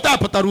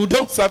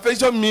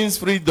 Salvation means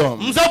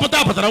freedom.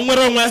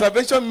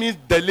 Salvation means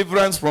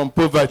deliverance from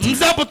poverty. And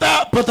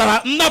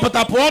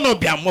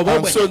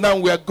so now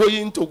we are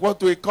going to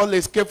what we call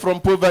escape from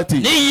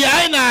poverty.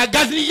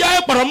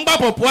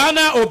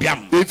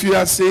 If you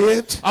are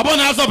saved,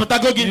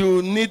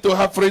 you need to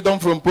have freedom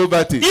from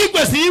poverty.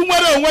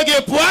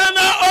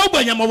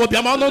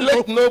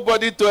 Let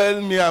nobody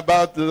tell me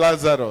about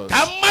Lazarus.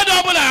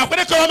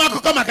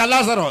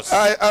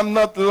 I am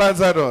not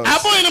Lazarus.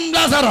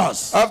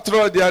 After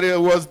all, there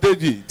was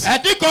David,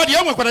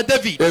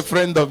 a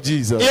friend of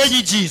Jesus.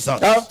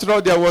 After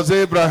all, there was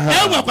Abraham.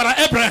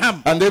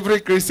 And every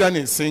Christian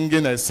is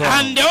singing a song.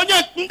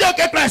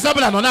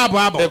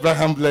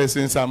 Abraham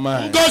blessings are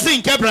mine.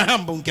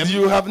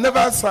 You have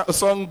never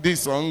sung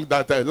this song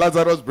that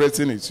Lazarus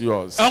blessing is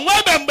yours.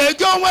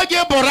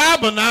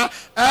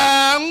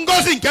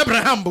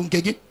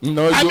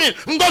 No,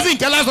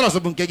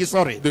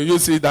 sorry. Do you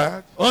see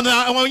that?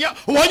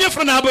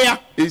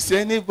 Is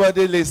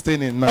anybody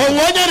listening now?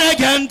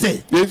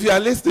 If you are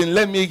listening,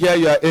 let me hear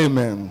your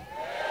amen.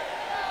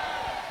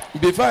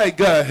 Before I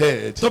go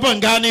ahead,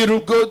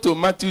 go to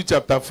Matthew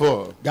chapter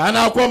 4.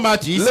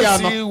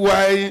 Let's see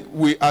why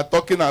we are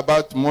talking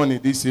about money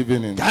this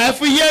evening. And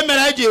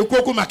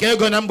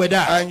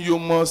you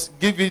must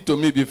give it to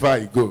me before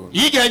I go.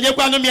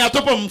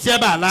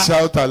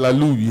 Shout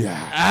hallelujah.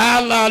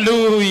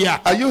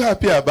 Hallelujah. Are you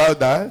happy about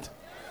that?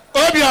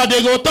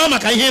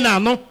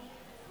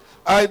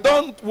 I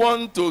don't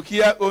want to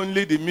hear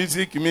only the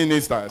music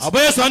ministers.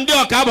 They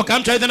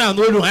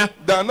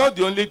are not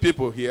the only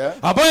people here.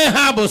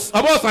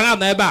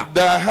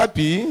 They are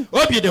happy.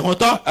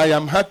 I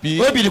am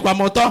happy.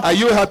 Are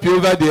you happy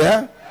over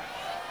there?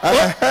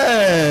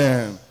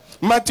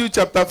 Matthew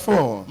chapter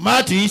 4.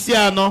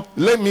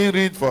 Let me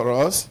read for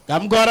us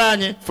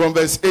from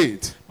verse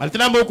 8.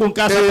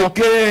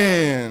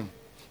 Again,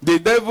 the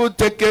devil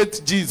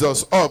taketh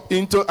Jesus up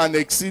into an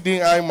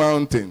exceeding high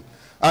mountain,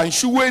 and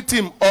sheweth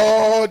him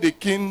all the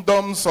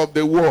kingdoms of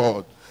the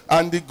world,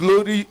 and the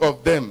glory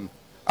of them,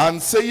 and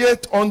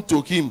saith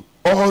unto him,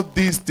 all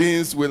these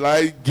things will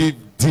I give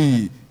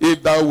thee,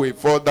 if thou wilt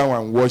fall down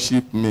and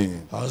worship me.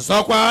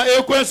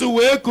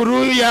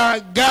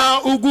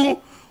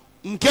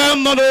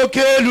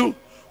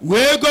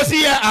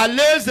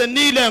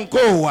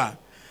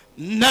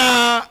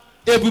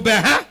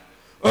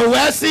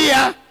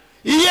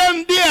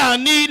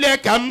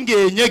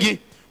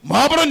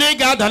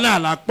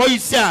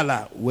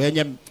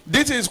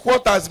 This is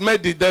what has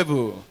made the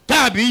devil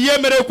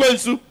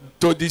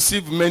to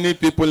deceive many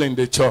people in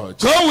the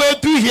church.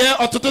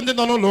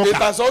 It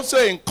has also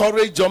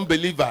encouraged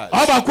unbelievers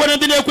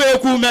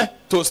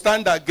to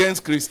stand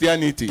against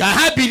Christianity. They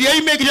are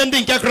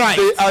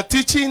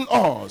teaching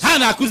us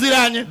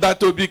that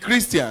to be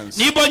Christians,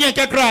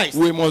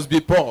 we must be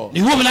poor.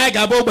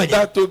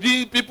 That to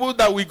be people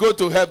that we go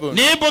to heaven,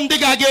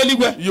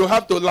 you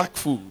have to lack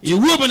food. You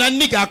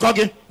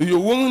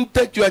won't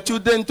take your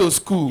children to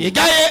school.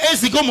 Because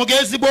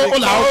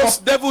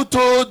devil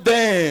told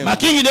them.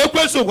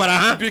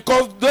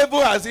 Because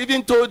devil has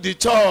even told the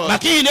church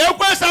that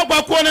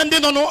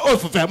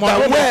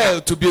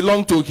wealth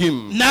belongs to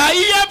him.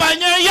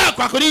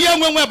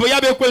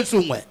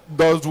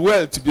 Does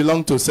wealth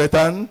belong to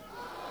Satan?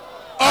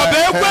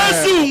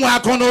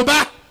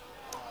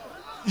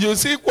 You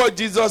see what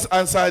Jesus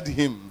answered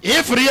him.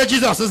 If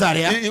Jesus is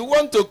He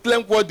want to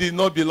claim what did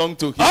not belong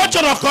to him.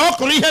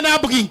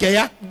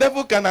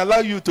 Devil can allow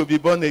you to be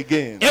born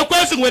again.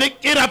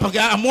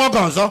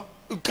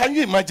 Can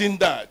you imagine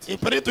that?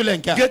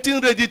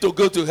 Getting ready to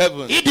go to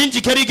heaven. He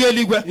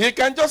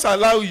can just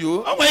allow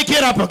you.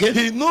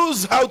 He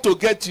knows how to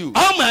get you.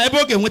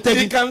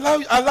 He can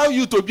allow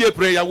you to be a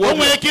prayer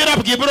warrior.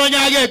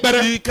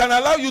 He can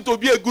allow you to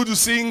be a good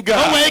singer.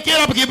 A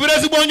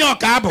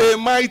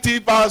mighty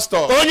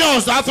pastor.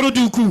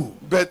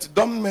 But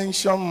don't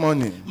mention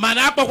money.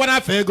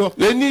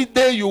 Any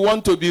day you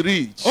want to be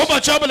rich,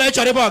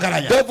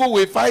 devil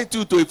will fight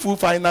you to a full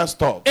final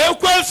stop.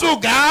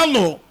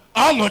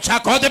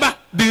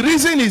 The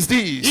reason is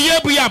this: he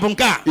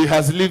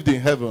has lived in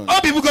heaven.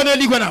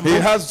 He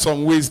has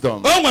some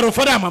wisdom.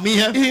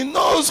 He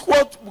knows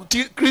what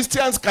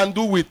Christians can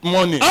do with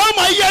money.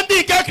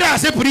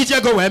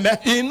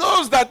 He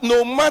knows that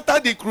no matter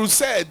the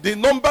crusade, the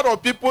number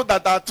of people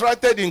that are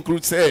attracted in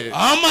crusade,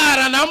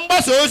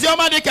 outlaws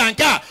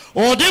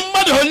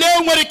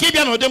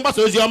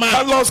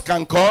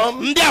can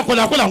come and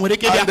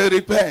they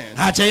repent.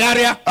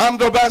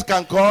 Armed robbers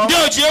can come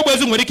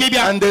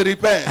and they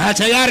repent.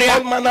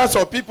 All manners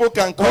of people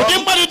can come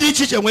and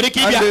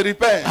they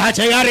repent.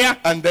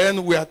 And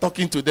then we are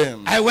talking to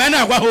them.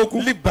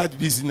 Leave bad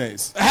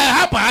business.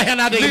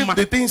 Leave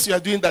the things you are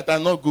doing that are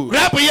not good.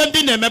 Leave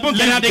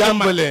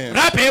gambling.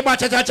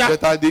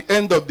 But at the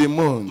end of the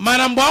month,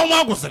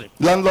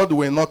 landlord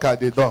will knock at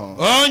the door.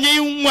 At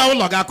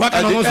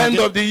the end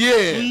of the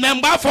year,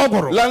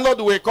 landlord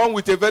will come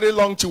with a very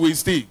long chewing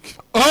stick.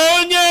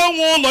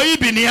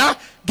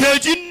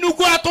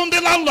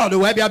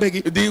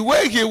 The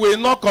way he will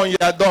knock on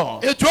your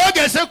door, he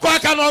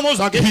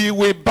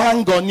will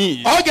bang on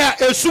it.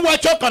 I say,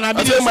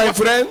 my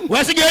friend,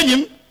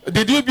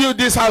 did you build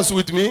this house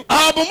with me?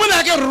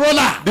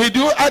 Did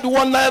you add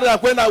 1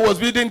 naira when I was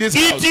building this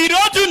house?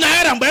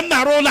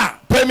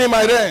 Pay me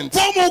my rent.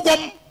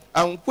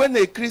 And when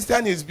a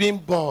Christian is being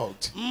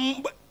bugged,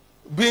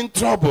 being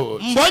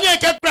troubled,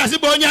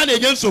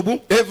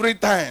 every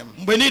time,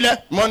 money. And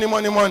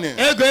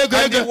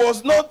he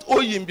was not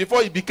owing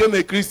before he became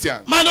a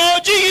Christian.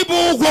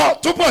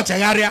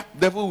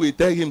 Devil will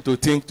tell him to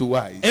think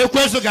twice.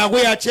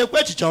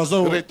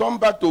 Return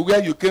back to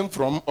where you came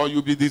from or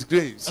you'll be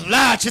disgraced. You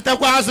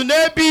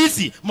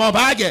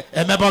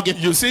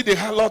see the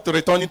harlot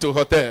returning to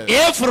hotel.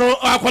 You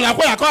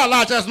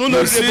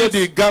see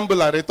the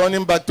gambler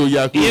returning back to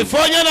Yahoo.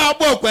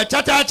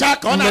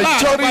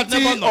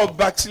 Majority of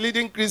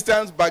backsliding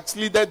Christians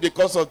backslided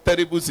because of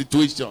terrible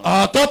situations.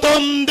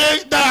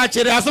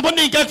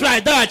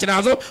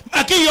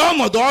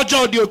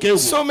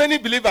 So many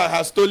believers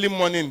have stolen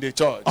money in the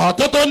church.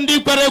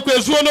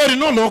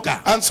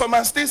 And some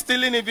are still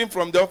stealing even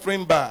from the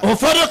offering bag. You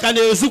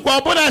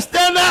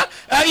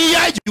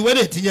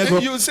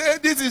say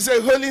this is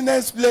a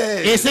holiness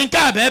place.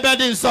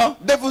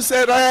 Devil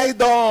say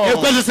right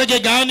on.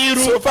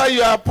 So far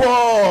you are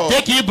poor.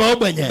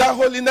 That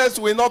holiness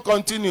will not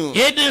continue.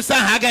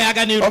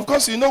 Of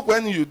course, you know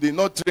when you did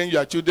not train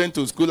your children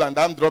to school and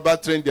armed robbers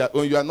train their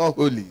own, you are not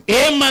holy.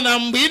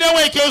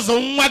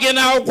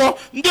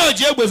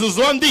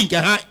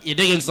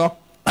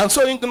 And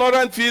so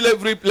ignorant fill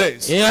every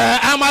place.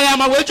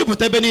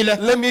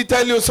 Let me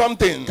tell you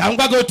something.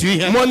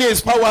 Money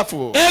is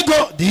powerful.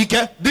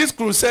 This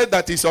crusade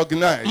that is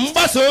organized,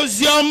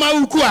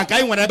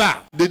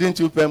 didn't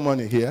you pay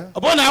money here?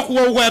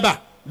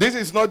 This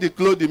is not the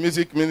clothes the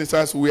music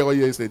ministers wore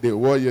yesterday.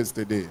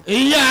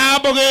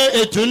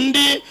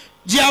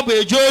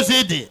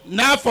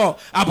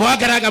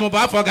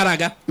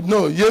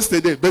 No,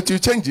 yesterday, but you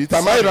change it.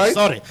 Am I right?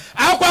 Sorry.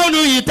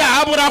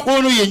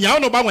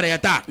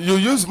 You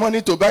use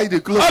money to buy the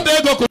clothes.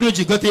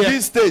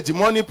 This stage,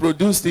 money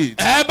produced it.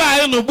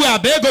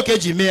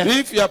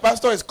 If your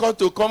pastor is called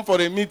to come for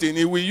a meeting,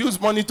 he will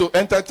use money to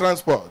enter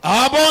transport.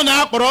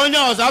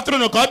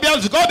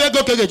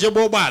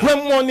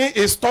 When money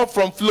is stopped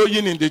from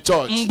flowing in the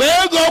church,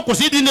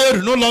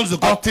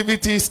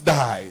 activities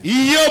die.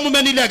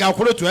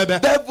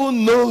 Devil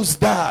knows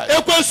that.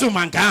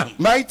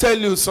 May I tell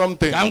you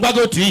something?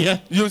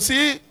 You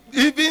see,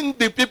 even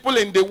the people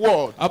in the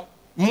world,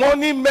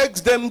 money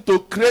makes them to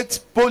create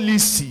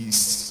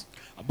policies.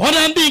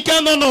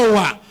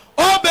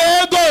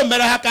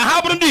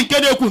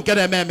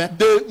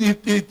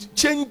 It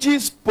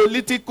changes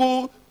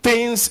political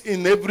things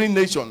in every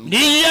nation.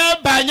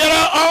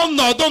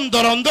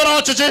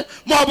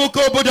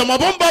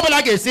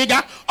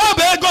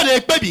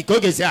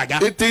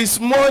 It is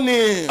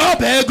money.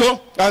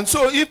 And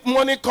so if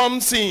money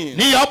comes in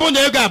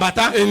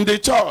the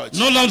church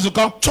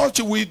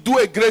will do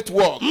a great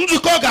work.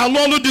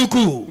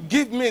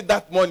 Give me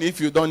that money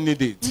if you don't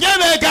need it.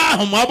 I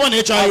will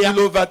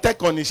overtake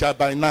Onisha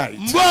by night.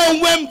 I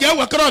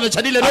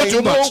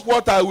know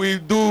what I will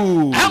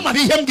do.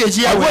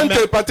 I went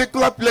to a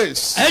particular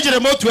place, a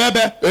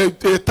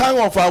town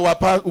of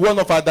one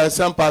of our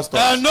Dacian pastors.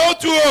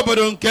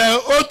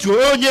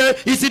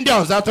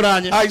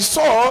 I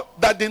saw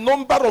that the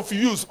number of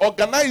youths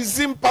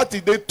organizing party,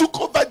 they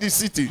took over the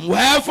city.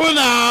 Where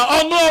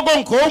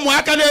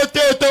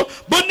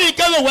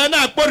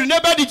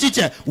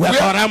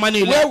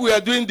we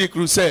are doing the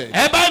crusade,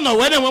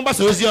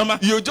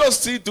 you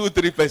just see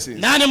 2-3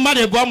 persons.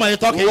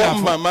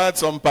 One mama,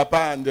 some papa,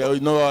 and you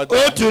know.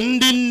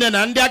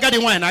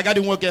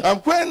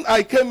 And when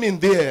I came in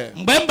there,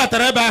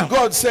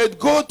 God said,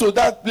 go to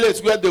that place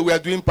where they were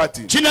doing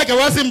party.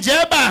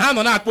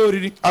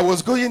 I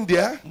was going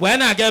there,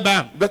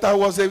 but I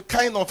was a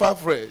kind of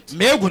afraid.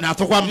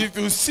 If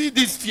you see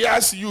these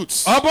fierce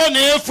youths, you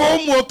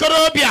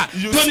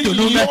see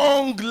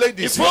young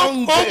ladies,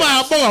 young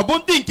girls,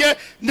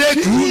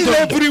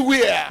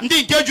 everywhere, and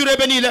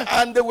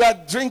they were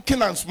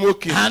drinking and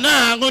smoking.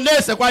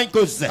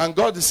 And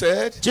God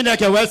said,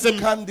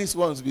 can these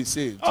ones be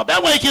saved?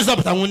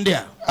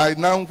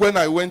 When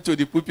I went to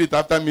the pulpit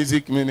after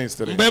music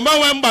ministry, I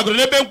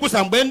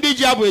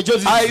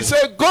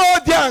said, go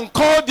there and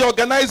call the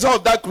organizer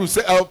of that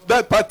crusade, of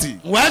that party.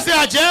 They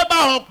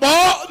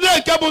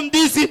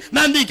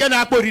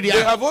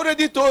have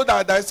already told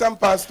our Dacian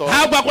pastor.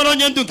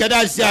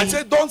 I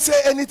said, don't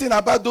say anything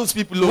about those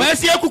people. They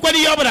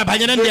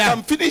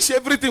can finish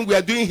everything we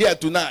are doing here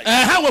tonight.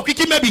 Thank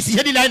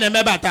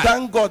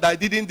God I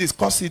didn't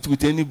discuss it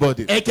with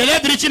anybody. They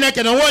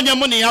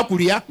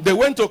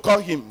went to call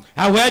him.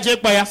 I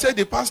said,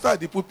 the pastor at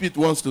the pulpit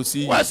wants to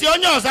see you,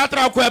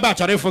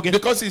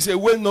 because he's a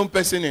well-known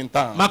person in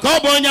town. A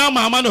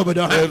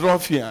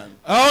ruffian.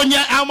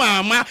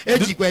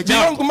 The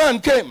young man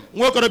came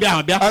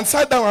and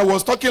sat down and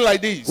was talking like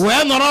this.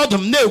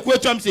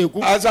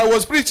 As I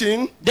was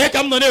preaching, I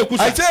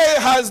said,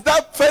 has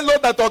that fellow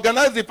that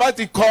organized the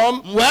party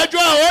come?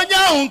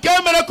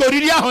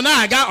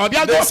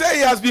 They say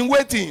he has been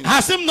waiting. I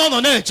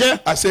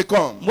said,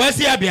 come.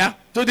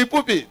 To the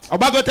pulpit.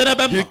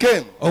 He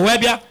came.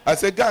 I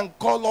said, go and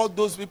call all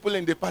those people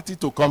in the party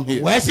to come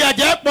here.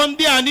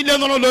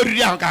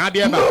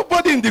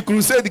 Nobody in the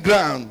crusade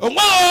ground.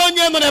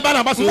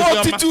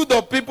 Multitude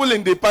of people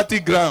in the party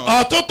ground.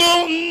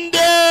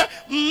 The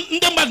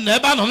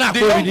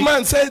young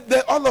man said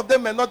that all of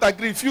them may not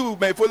agree. If you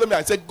may follow me,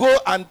 I said, go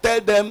and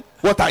tell them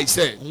what I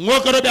said. He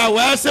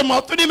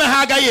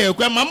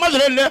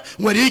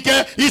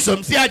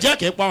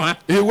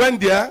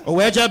went there.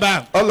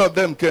 All of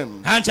them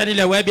came.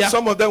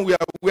 Some of them were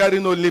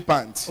wearing only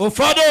pants. I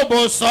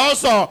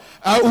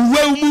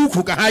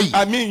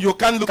mean, you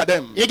can't look at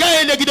them.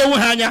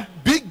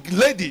 Big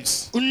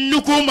ladies, but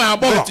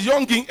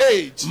young in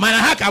age.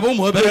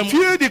 They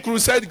feel the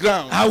crusade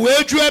ground.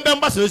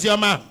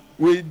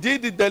 We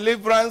did the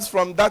deliverance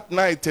from that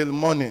night till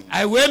morning.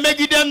 No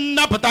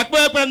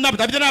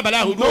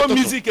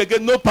music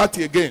again, no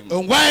party again.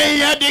 In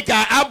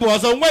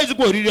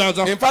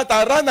fact,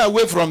 I ran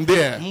away from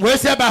there.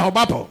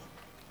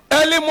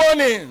 Early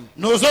morning,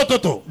 the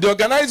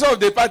organizer of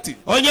the party,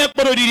 I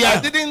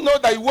didn't know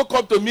that he woke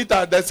up to meet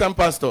our Dacian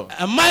pastor.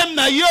 And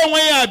they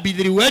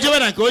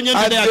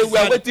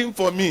were waiting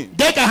for me.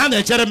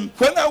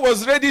 When I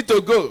was ready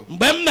to go,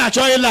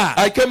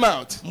 I came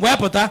out.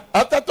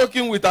 After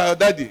talking with our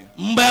daddy,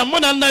 I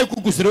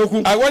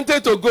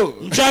wanted to go.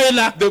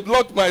 They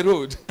blocked my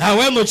road.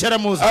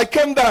 I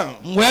came down.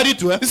 He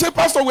said,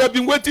 Pastor, we have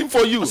been waiting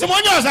for you.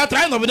 Why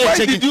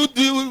did you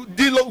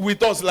deal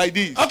with us like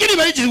this?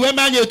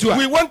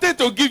 We wanted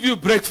to give you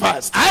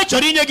breakfast.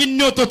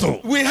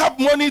 We have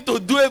money to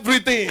do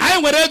everything.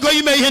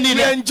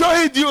 We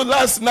enjoyed you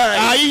last night.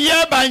 I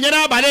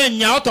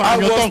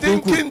was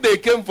thinking they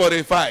came for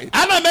a fight.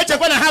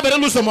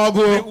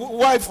 The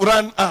wife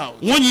ran out.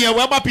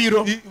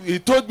 He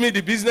told me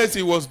the business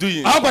he was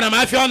doing.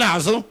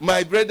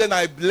 My brethren,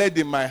 I bled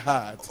in my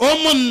heart.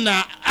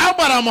 The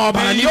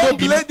young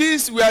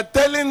ladies were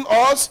telling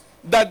us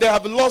that they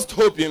have lost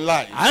hope in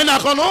life. One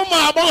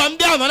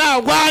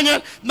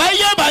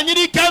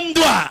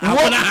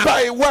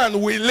by one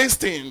we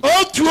listened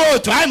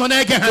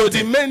to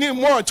the many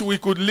much we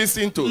could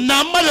listen to.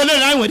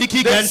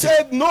 They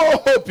said no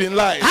hope in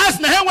life.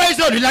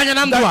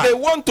 That they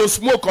want to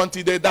smoke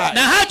until they die.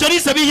 They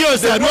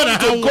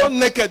want to go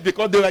naked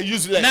because they are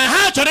useless.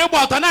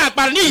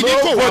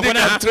 Nobody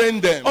can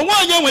train them.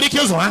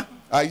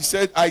 I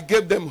said, I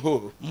gave them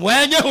hope.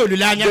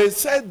 They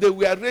said they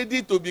were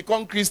ready to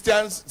become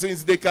Christians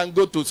since they can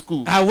go to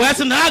school.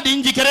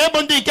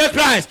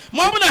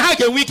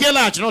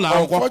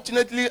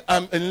 Unfortunately,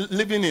 I'm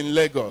living in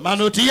Lagos. I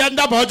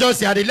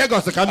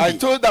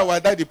told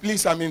AWADA,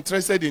 please, I'm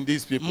interested in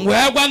these people.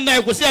 If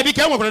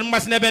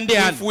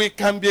we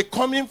can be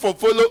coming for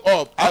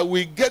follow-up, I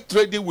will get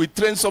ready, we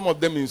train some of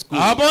them in school.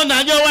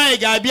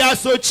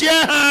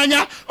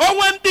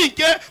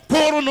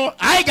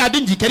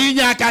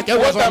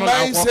 What am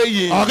I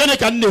saying?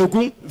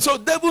 So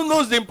devil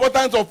knows the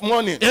importance of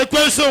money. I'm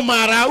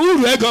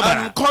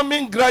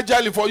coming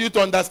gradually for you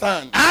to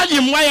understand. There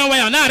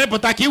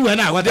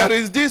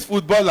is this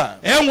footballer.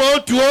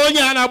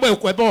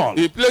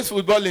 He plays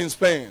football in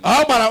Spain.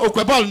 He's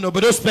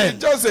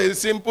just a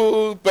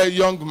simple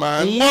young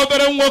man.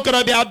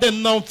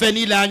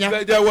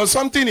 There was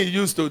something he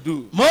used to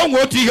do.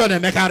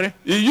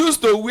 He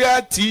used to wear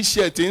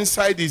T-shirt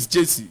inside his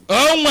jersey.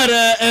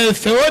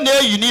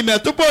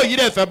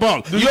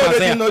 Do you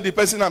already know the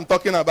person I'm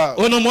talking about?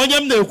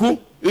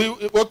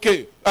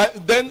 Okay.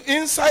 Then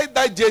inside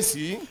that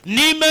jersey,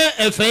 he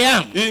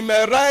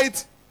may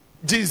write,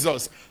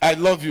 Jesus, I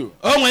love you.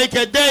 Or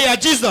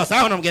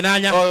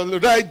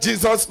write,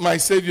 Jesus, my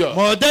Savior.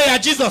 Or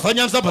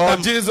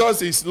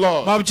Jesus is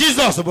Lord.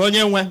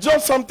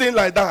 Just something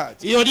like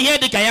that.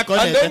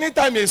 And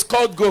anytime he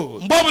scored goal,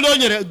 he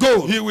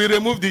will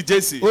remove the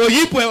jersey. And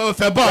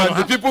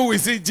the people will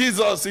see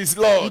Jesus is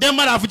Lord.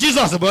 Now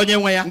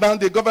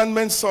the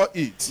government saw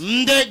it.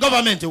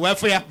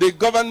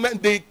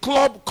 The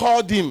club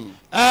called him.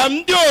 Is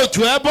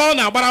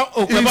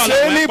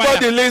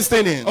anybody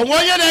listening?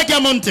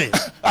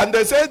 And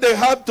they said they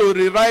have to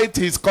rewrite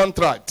his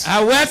contract.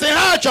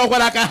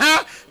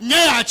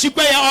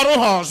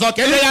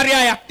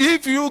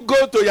 If you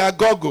go to your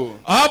Google,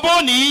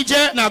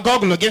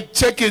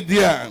 check it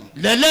there.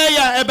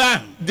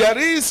 There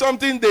is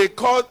something they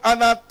call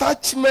an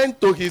attachment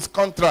to his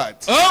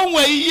contract.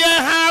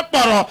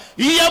 That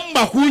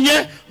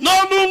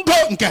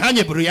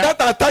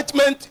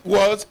attachment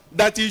was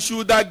that he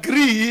should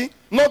agree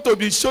not to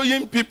be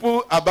showing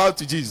people about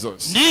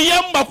Jesus. They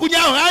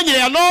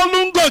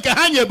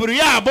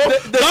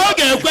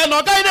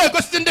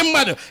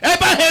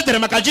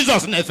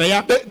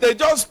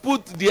just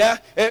put there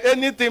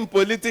anything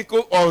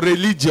political or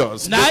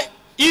religious.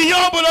 In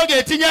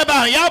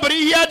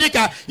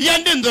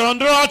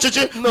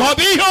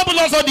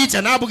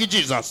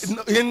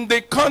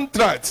the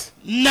contract,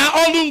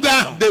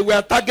 they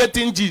were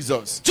targeting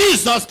Jesus.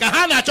 It's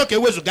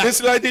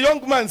like the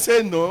young man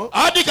said, no.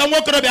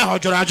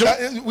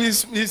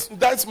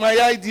 That's my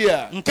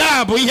idea.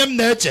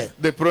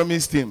 They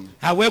promised him.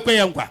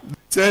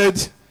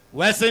 Said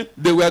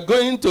they were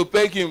going to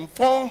pay him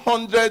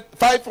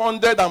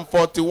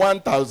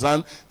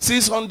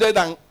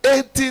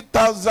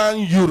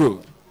 541,680,000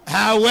 euro.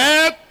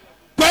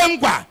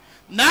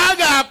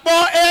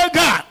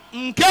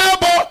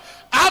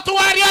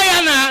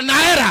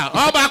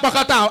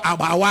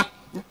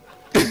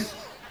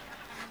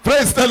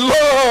 Praise the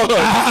Lord.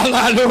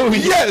 Hallelujah.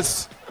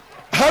 Yes.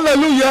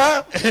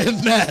 Hallelujah.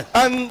 Amen.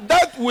 And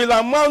that will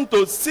amount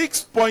to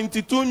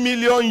 6.2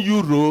 million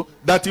euro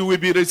that he will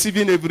be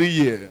receiving every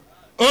year.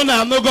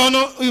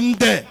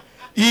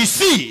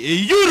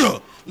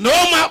 Euro. No, go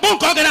and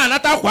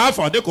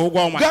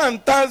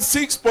turn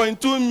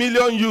 6.2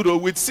 million euro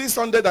with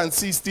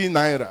 660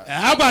 naira.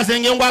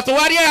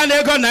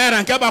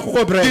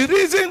 The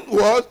reason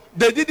was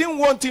they didn't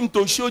want him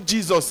to show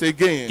Jesus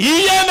again.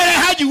 Hey,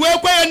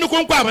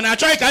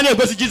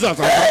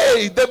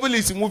 devil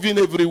is moving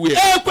everywhere.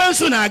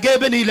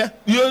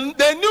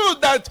 They knew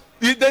that.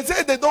 They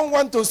say they don't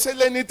want to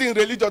sell anything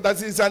religious.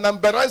 That is an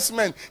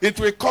embarrassment. It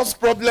will cause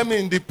problem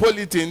in the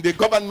polity, in the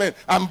government,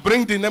 and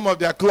bring the name of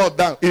their club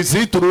down. Is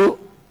it true?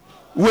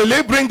 Will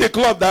it bring the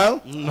club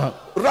down? No.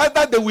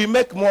 Rather, they will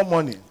make more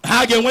money.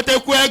 They don't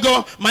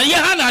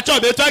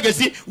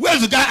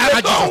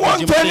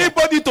want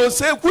anybody to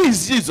say, who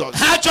is Jesus?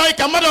 They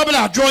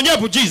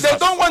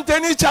don't want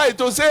any child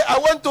to say, I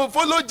want to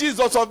follow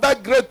Jesus of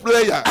that great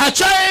player.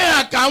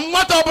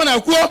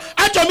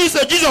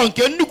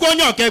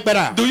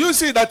 Do you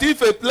see that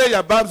if a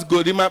player babs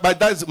Gorima, but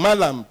that's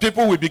Malam,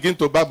 people will begin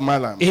to bab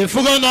Malam. If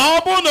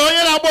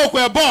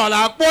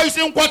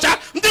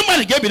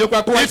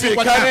he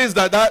carries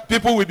that,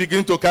 people will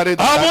begin to carry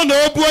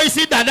that.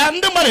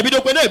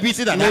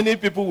 Many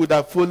people would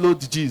have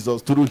followed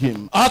Jesus through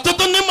him. They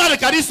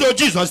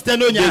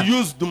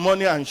used the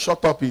money and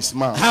shut up his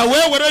mouth. He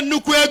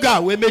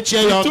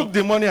took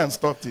the money and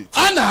stopped it.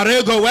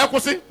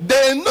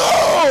 They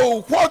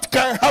know what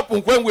can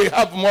happen when we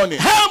have money.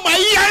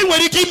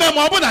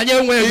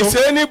 Is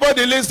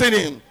anybody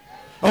listening?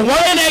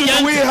 Why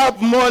should we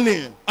have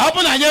money?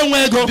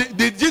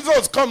 Did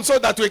Jesus come so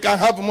that we can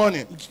have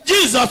money?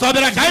 Is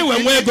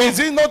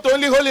it not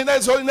only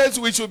holiness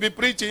we should be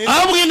preaching?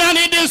 Having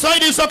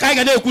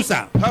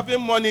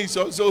money is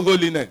also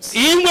holiness. Do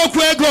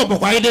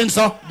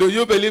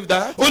you believe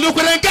that?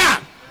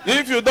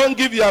 If you don't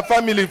give your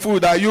family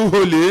food, are you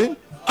holy?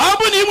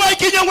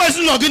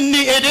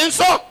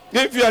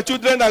 If your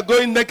children are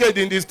going naked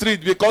in the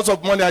street because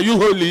of money, are you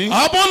holy?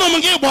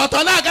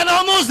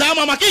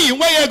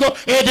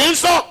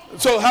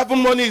 So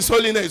having money is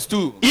holiness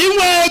too. 2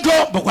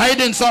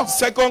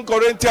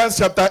 Corinthians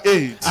chapter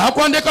 8.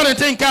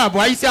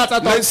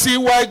 Let's see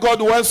why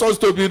God wants us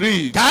to be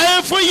rich.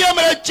 I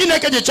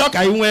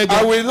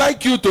would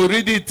like you to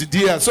read it,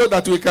 dear, so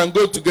that we can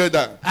go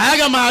together.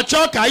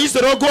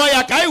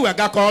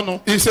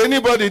 Is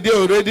anybody there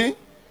already?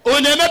 2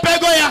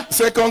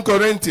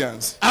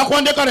 Corinthians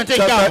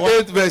chapter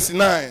 8 verse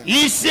 9. 8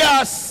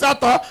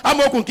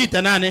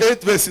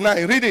 verse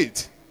 9. Read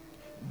it.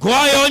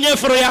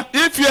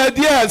 If you are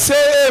there,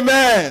 say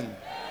amen.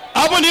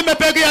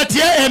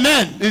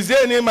 Is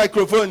there any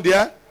microphone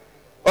there?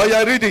 Oh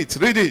yeah, read it.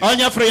 Read it.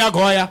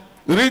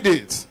 Read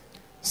it.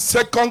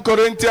 2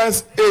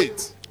 Corinthians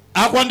 8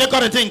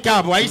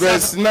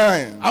 verse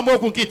 9.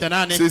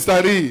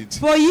 Sister, read.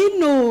 For you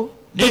know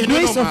the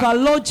grace of our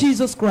Lord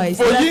Jesus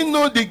Christ. For you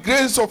know the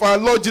grace of our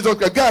Lord Jesus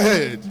Christ. Go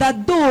ahead.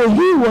 That though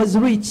he was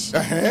rich,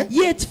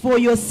 yet for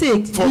your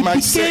sake he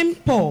became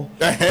poor,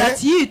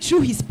 that ye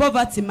through his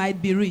poverty might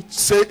be rich.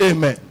 Say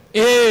amen.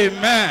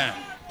 Amen.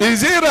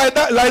 Is it like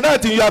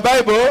that in your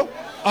Bible?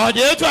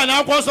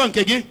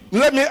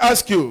 Let me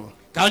ask you.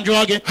 How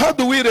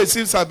do we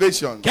receive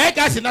salvation?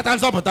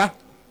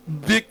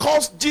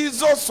 Because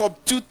Jesus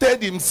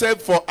substituted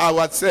himself for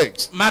our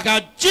sakes.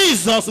 Yes,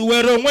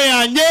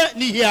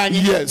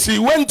 he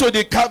went to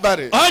the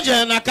Calvary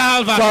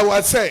for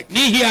our sake.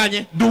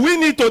 Do we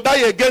need to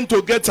die again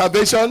to get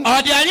salvation? Do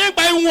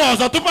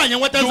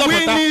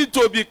we need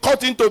to be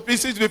cut into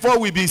pieces before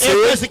we be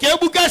saved?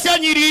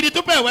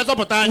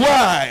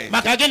 Why?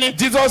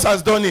 Jesus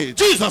has done it.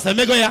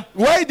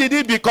 Why did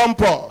he become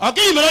poor?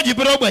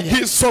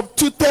 He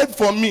substituted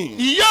for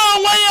me.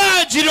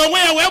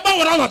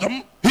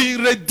 He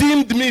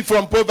redeemed me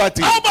from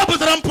poverty.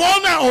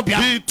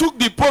 He took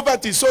the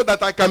poverty so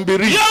that I can be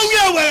rich.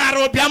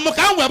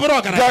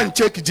 Go and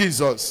check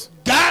Jesus.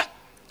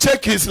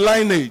 Check his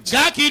lineage.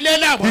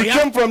 He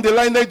came from the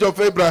lineage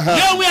of Abraham.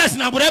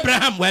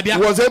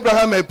 Was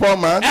Abraham a poor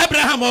man?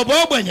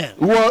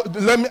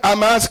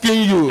 I'm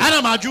asking you.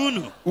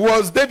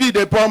 Was David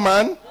a poor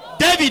man?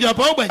 I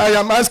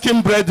am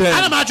asking brethren.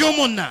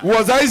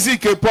 Was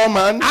Isaac a poor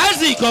man?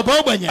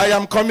 I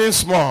am coming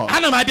small. I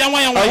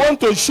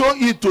want to show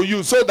it to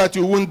you so that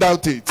you won't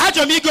doubt it. But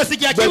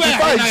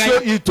before I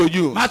show it to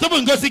you,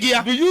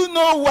 do you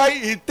know why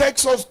it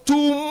takes us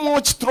too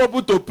much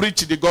trouble to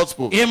preach the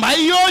gospel?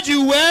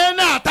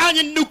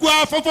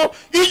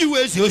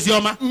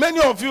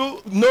 Many of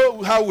you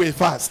know how we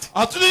fast.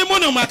 Some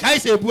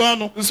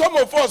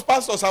of us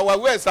pastors, our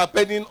words are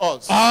paining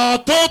us.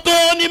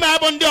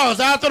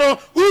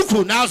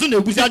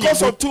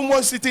 Because of too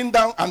much sitting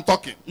down and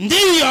talking.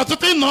 Because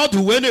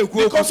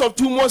of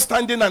too much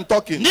standing and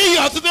talking. Do you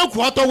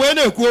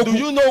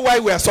know why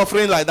we are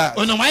suffering like that?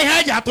 Money.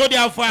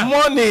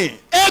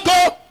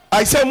 Ego.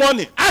 I say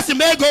money.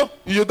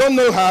 You don't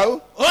know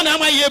how?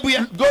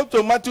 Go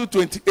to Matthew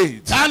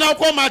 28. Let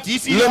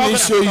me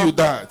show you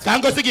that.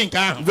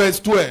 Verse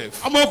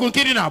 12.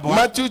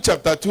 Matthew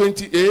chapter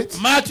 28.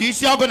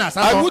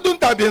 I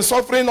wouldn't have been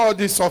suffering all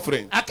this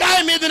suffering.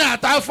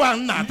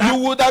 You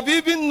would have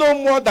even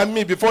known more than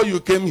me before you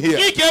came here.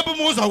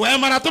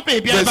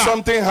 But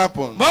something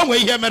happened.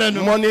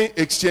 Money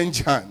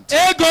exchange hands.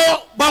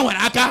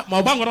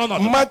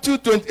 Matthew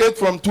 28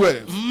 from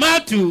 12. And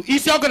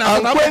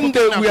when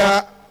they were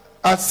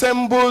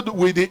assembled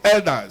with the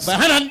elders,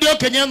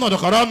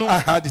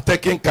 I had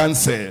taken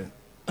counsel.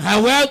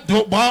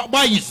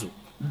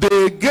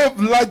 They gave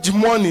large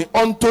money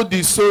unto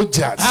the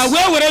soldiers,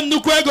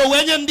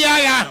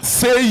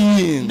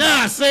 saying,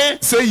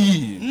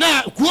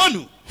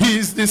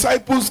 his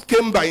disciples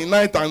came by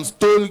night and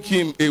stole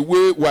him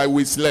away while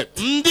we slept.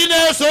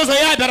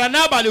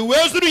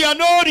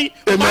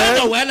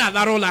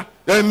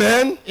 Amen.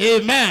 Amen.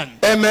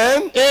 Amen.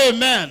 Amen.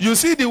 You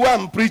see the way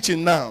I'm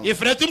preaching now.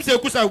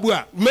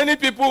 Many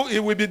people, it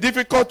will be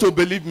difficult to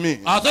believe me.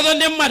 They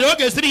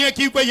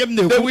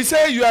will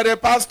say you are a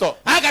pastor.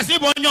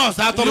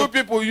 You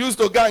people used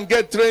to go and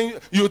get trained.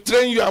 You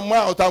train your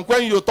mouth, and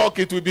when you talk,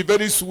 it will be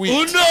very sweet. They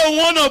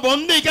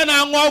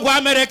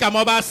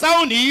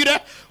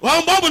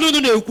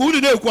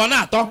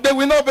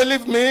will not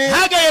believe me.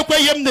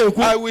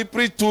 I will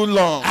preach too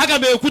long.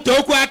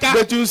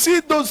 But you see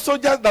those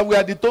soldiers that were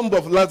at the tomb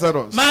of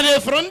Lazarus,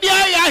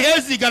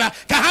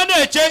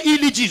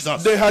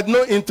 they had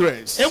no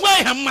interest.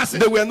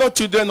 They were not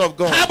children of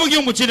God.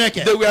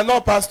 They were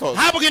not pastors.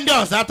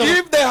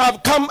 If they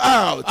have come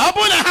out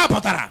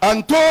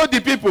and told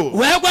the people,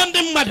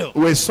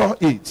 we saw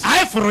it,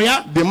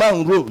 the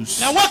man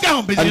rose and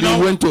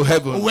he went to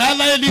heaven.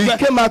 He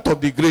came out of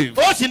the grave.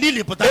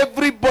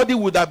 Everybody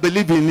would have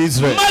believed in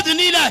Israel.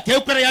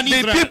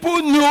 The people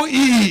knew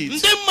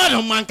it.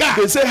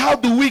 They say, how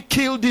do we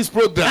kill this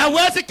program?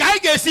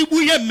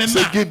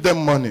 Say, give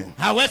them money.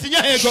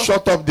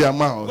 Shut up their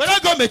mouth.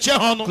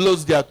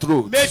 Close their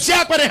throat.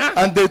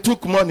 And they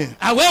took money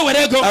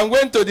and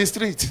went to the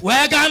street.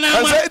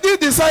 And said, these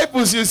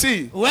disciples, you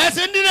see,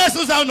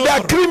 they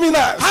are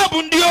criminals.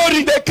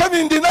 They came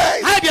in the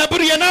night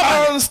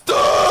and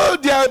stole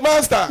their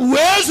master.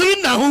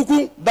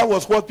 That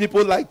was what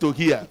people like to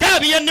hear. They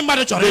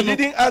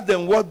didn't ask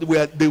them what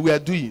they were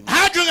doing.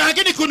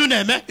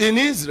 In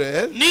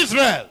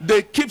Israel,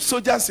 they keep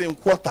soldiers in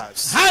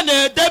quarters.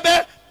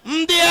 They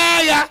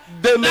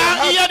may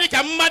have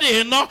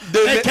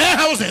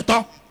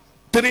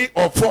 3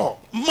 or 4.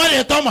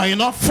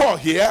 4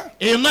 here,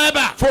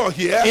 4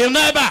 here,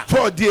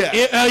 4 there,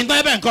 and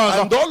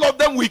all of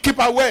them will keep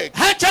awake.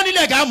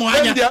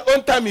 When their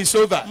own time is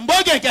over,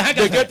 they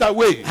get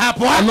away.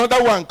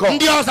 Another one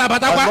comes,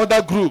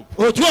 another group.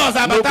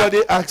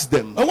 Nobody asks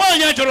them,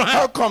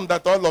 how come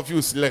that all of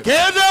you slept? They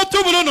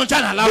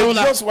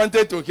just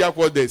wanted to hear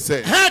what they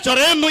said,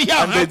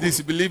 and they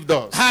disbelieved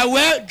us.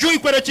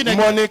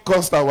 Money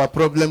caused our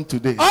problem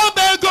today, and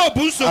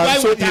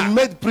so it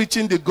made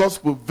preaching the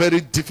gospel very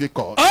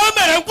difficult.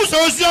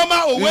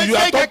 If you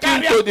are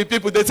talking to the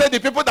people, they say the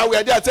people that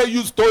were there say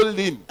you stole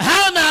him.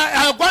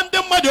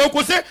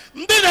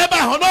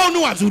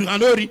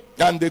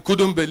 And they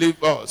couldn't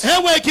believe us.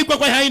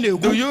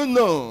 Do you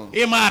know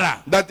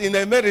that in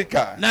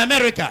America,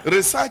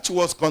 research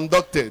was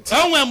conducted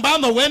on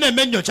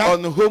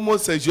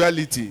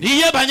homosexuality?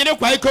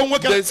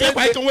 They said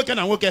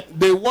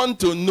they want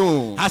to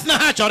know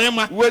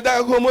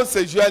whether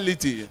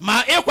homosexuality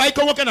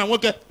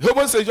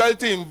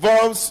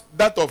involves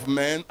that of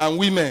men and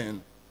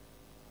women.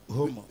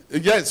 Homo.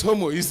 Yes,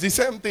 homo is the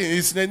same thing.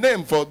 It's the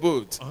name for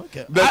both.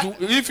 Okay. But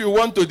if you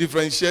want to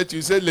differentiate,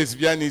 you say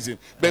lesbianism.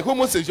 But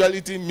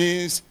homosexuality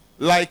means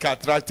like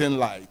attracting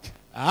like.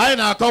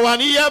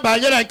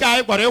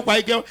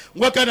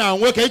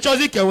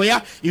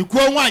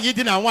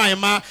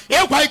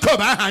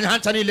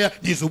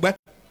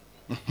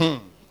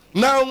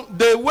 Now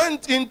they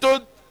went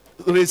into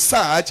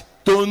research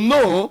to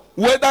know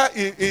whether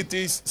it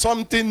is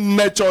something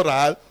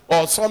natural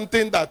or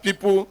something that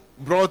people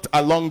brought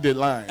along the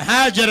line.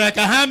 At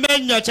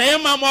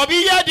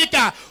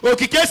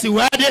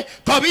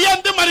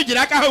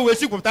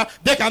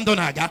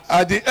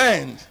the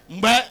end,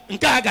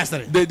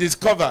 they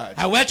discovered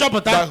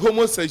that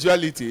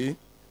homosexuality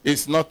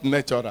is not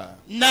natural.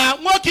 Go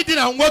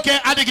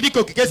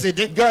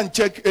and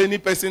check any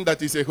person that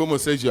is a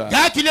homosexual.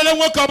 Either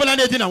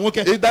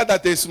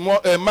that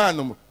a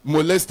man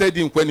molested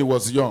him when he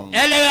was young,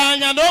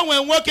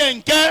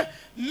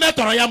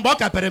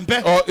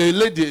 or a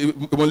lady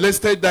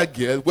molested that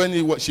girl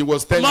when she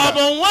was tender.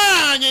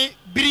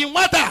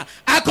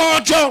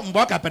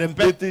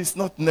 It is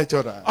not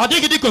natural.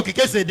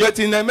 But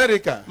in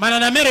America,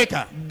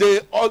 they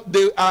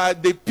are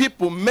the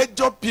people,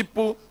 major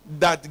people,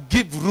 that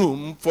give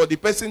room for the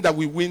person that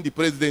will win the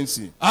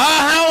presidency.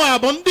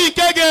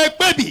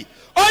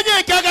 If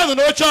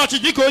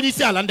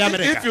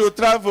you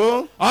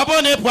travel,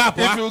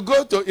 if you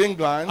go to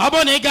England,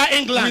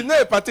 we know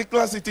a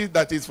particular city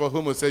that is for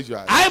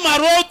homosexuals.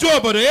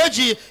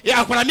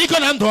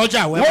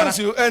 Once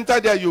you enter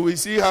there, you will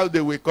see how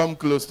they will come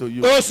close to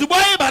you.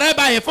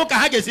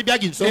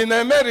 In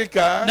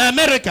America,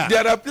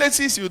 there are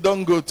places you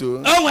don't go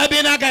to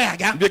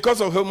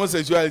because of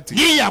homosexuality.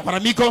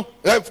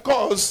 Of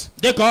course,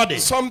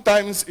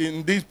 sometimes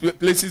in these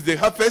places they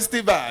have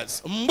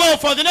festivals where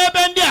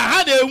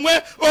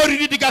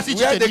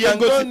they can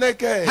go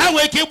naked.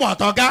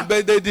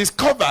 But they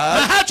discovered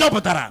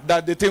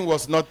that the thing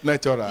was not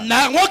natural.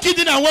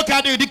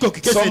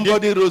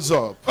 Somebody rose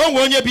up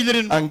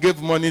and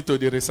gave money to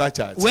the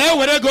researchers and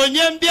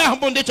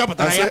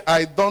said,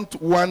 I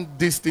don't want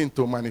this thing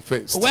to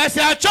manifest.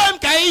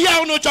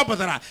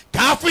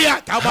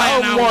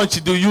 How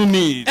much do you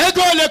need?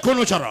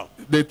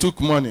 They took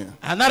money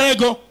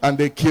and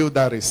they killed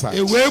that research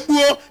so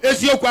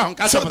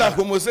that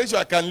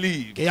homosexual can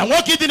live,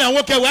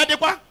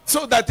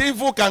 so that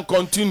evil can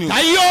continue.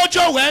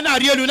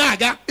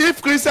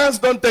 If Christians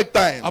don't take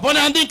time, before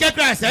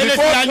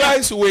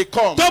Christ will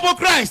come,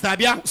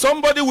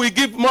 somebody will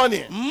give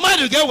money,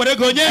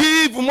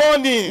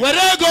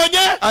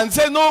 and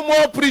say no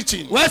more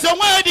preaching,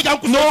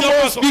 no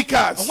more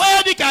speakers,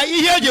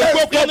 let's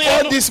stop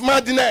all this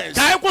madness.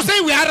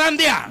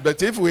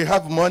 But if we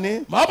have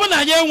money,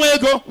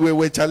 we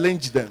will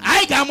challenge them.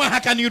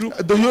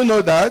 Do you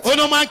know that?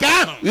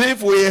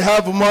 If we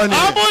have money,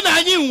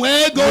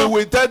 we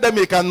will tell them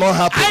it cannot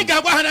happen. I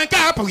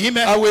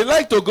would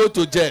like to go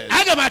to jail.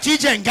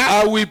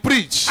 I will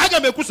preach.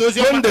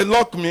 When they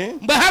lock me,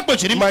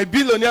 my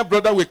billionaire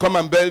brother will come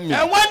and bail me.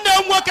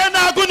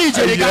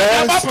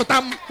 Yes.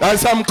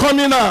 As I'm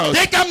coming out,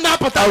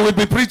 I will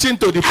be preaching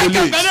to the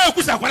police.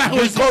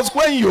 Because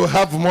when you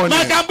have money,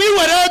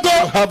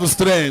 you have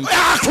strength.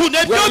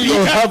 When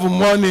you have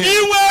money,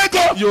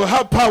 you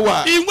have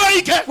power.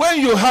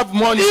 When you have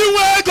money,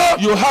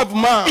 you have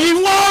mouth.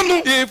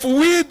 If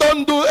we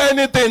don't do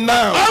anything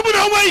now, they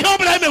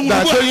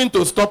are going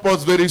to stop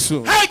us very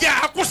soon.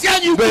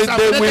 but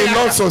they will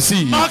not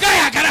succeed.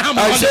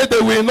 I said they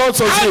will not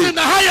succeed.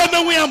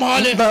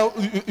 Now,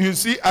 you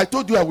see, I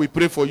told you I will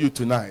pray for you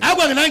tonight.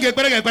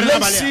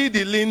 Let's see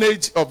the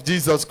lineage of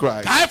Jesus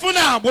Christ.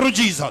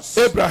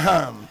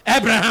 Abraham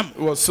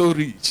was so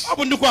rich.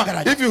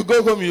 If you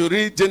go home, you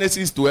read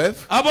Genesis 12.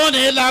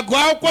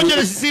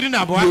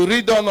 You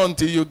read on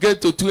until you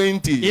get to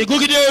 20.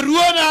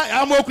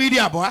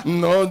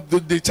 No,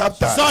 the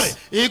chapter. Sorry.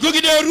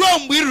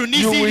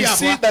 You will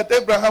see that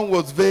Abraham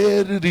was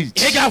very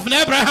rich.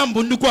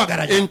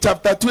 In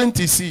chapter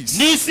 26,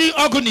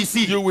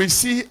 you will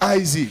see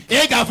Isaac.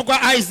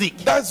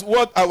 That's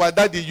what our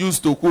daddy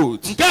used to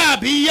quote. He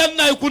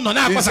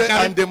said,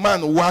 and the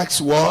man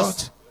waxed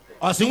what?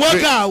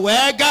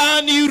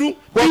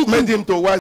 What made him to wax?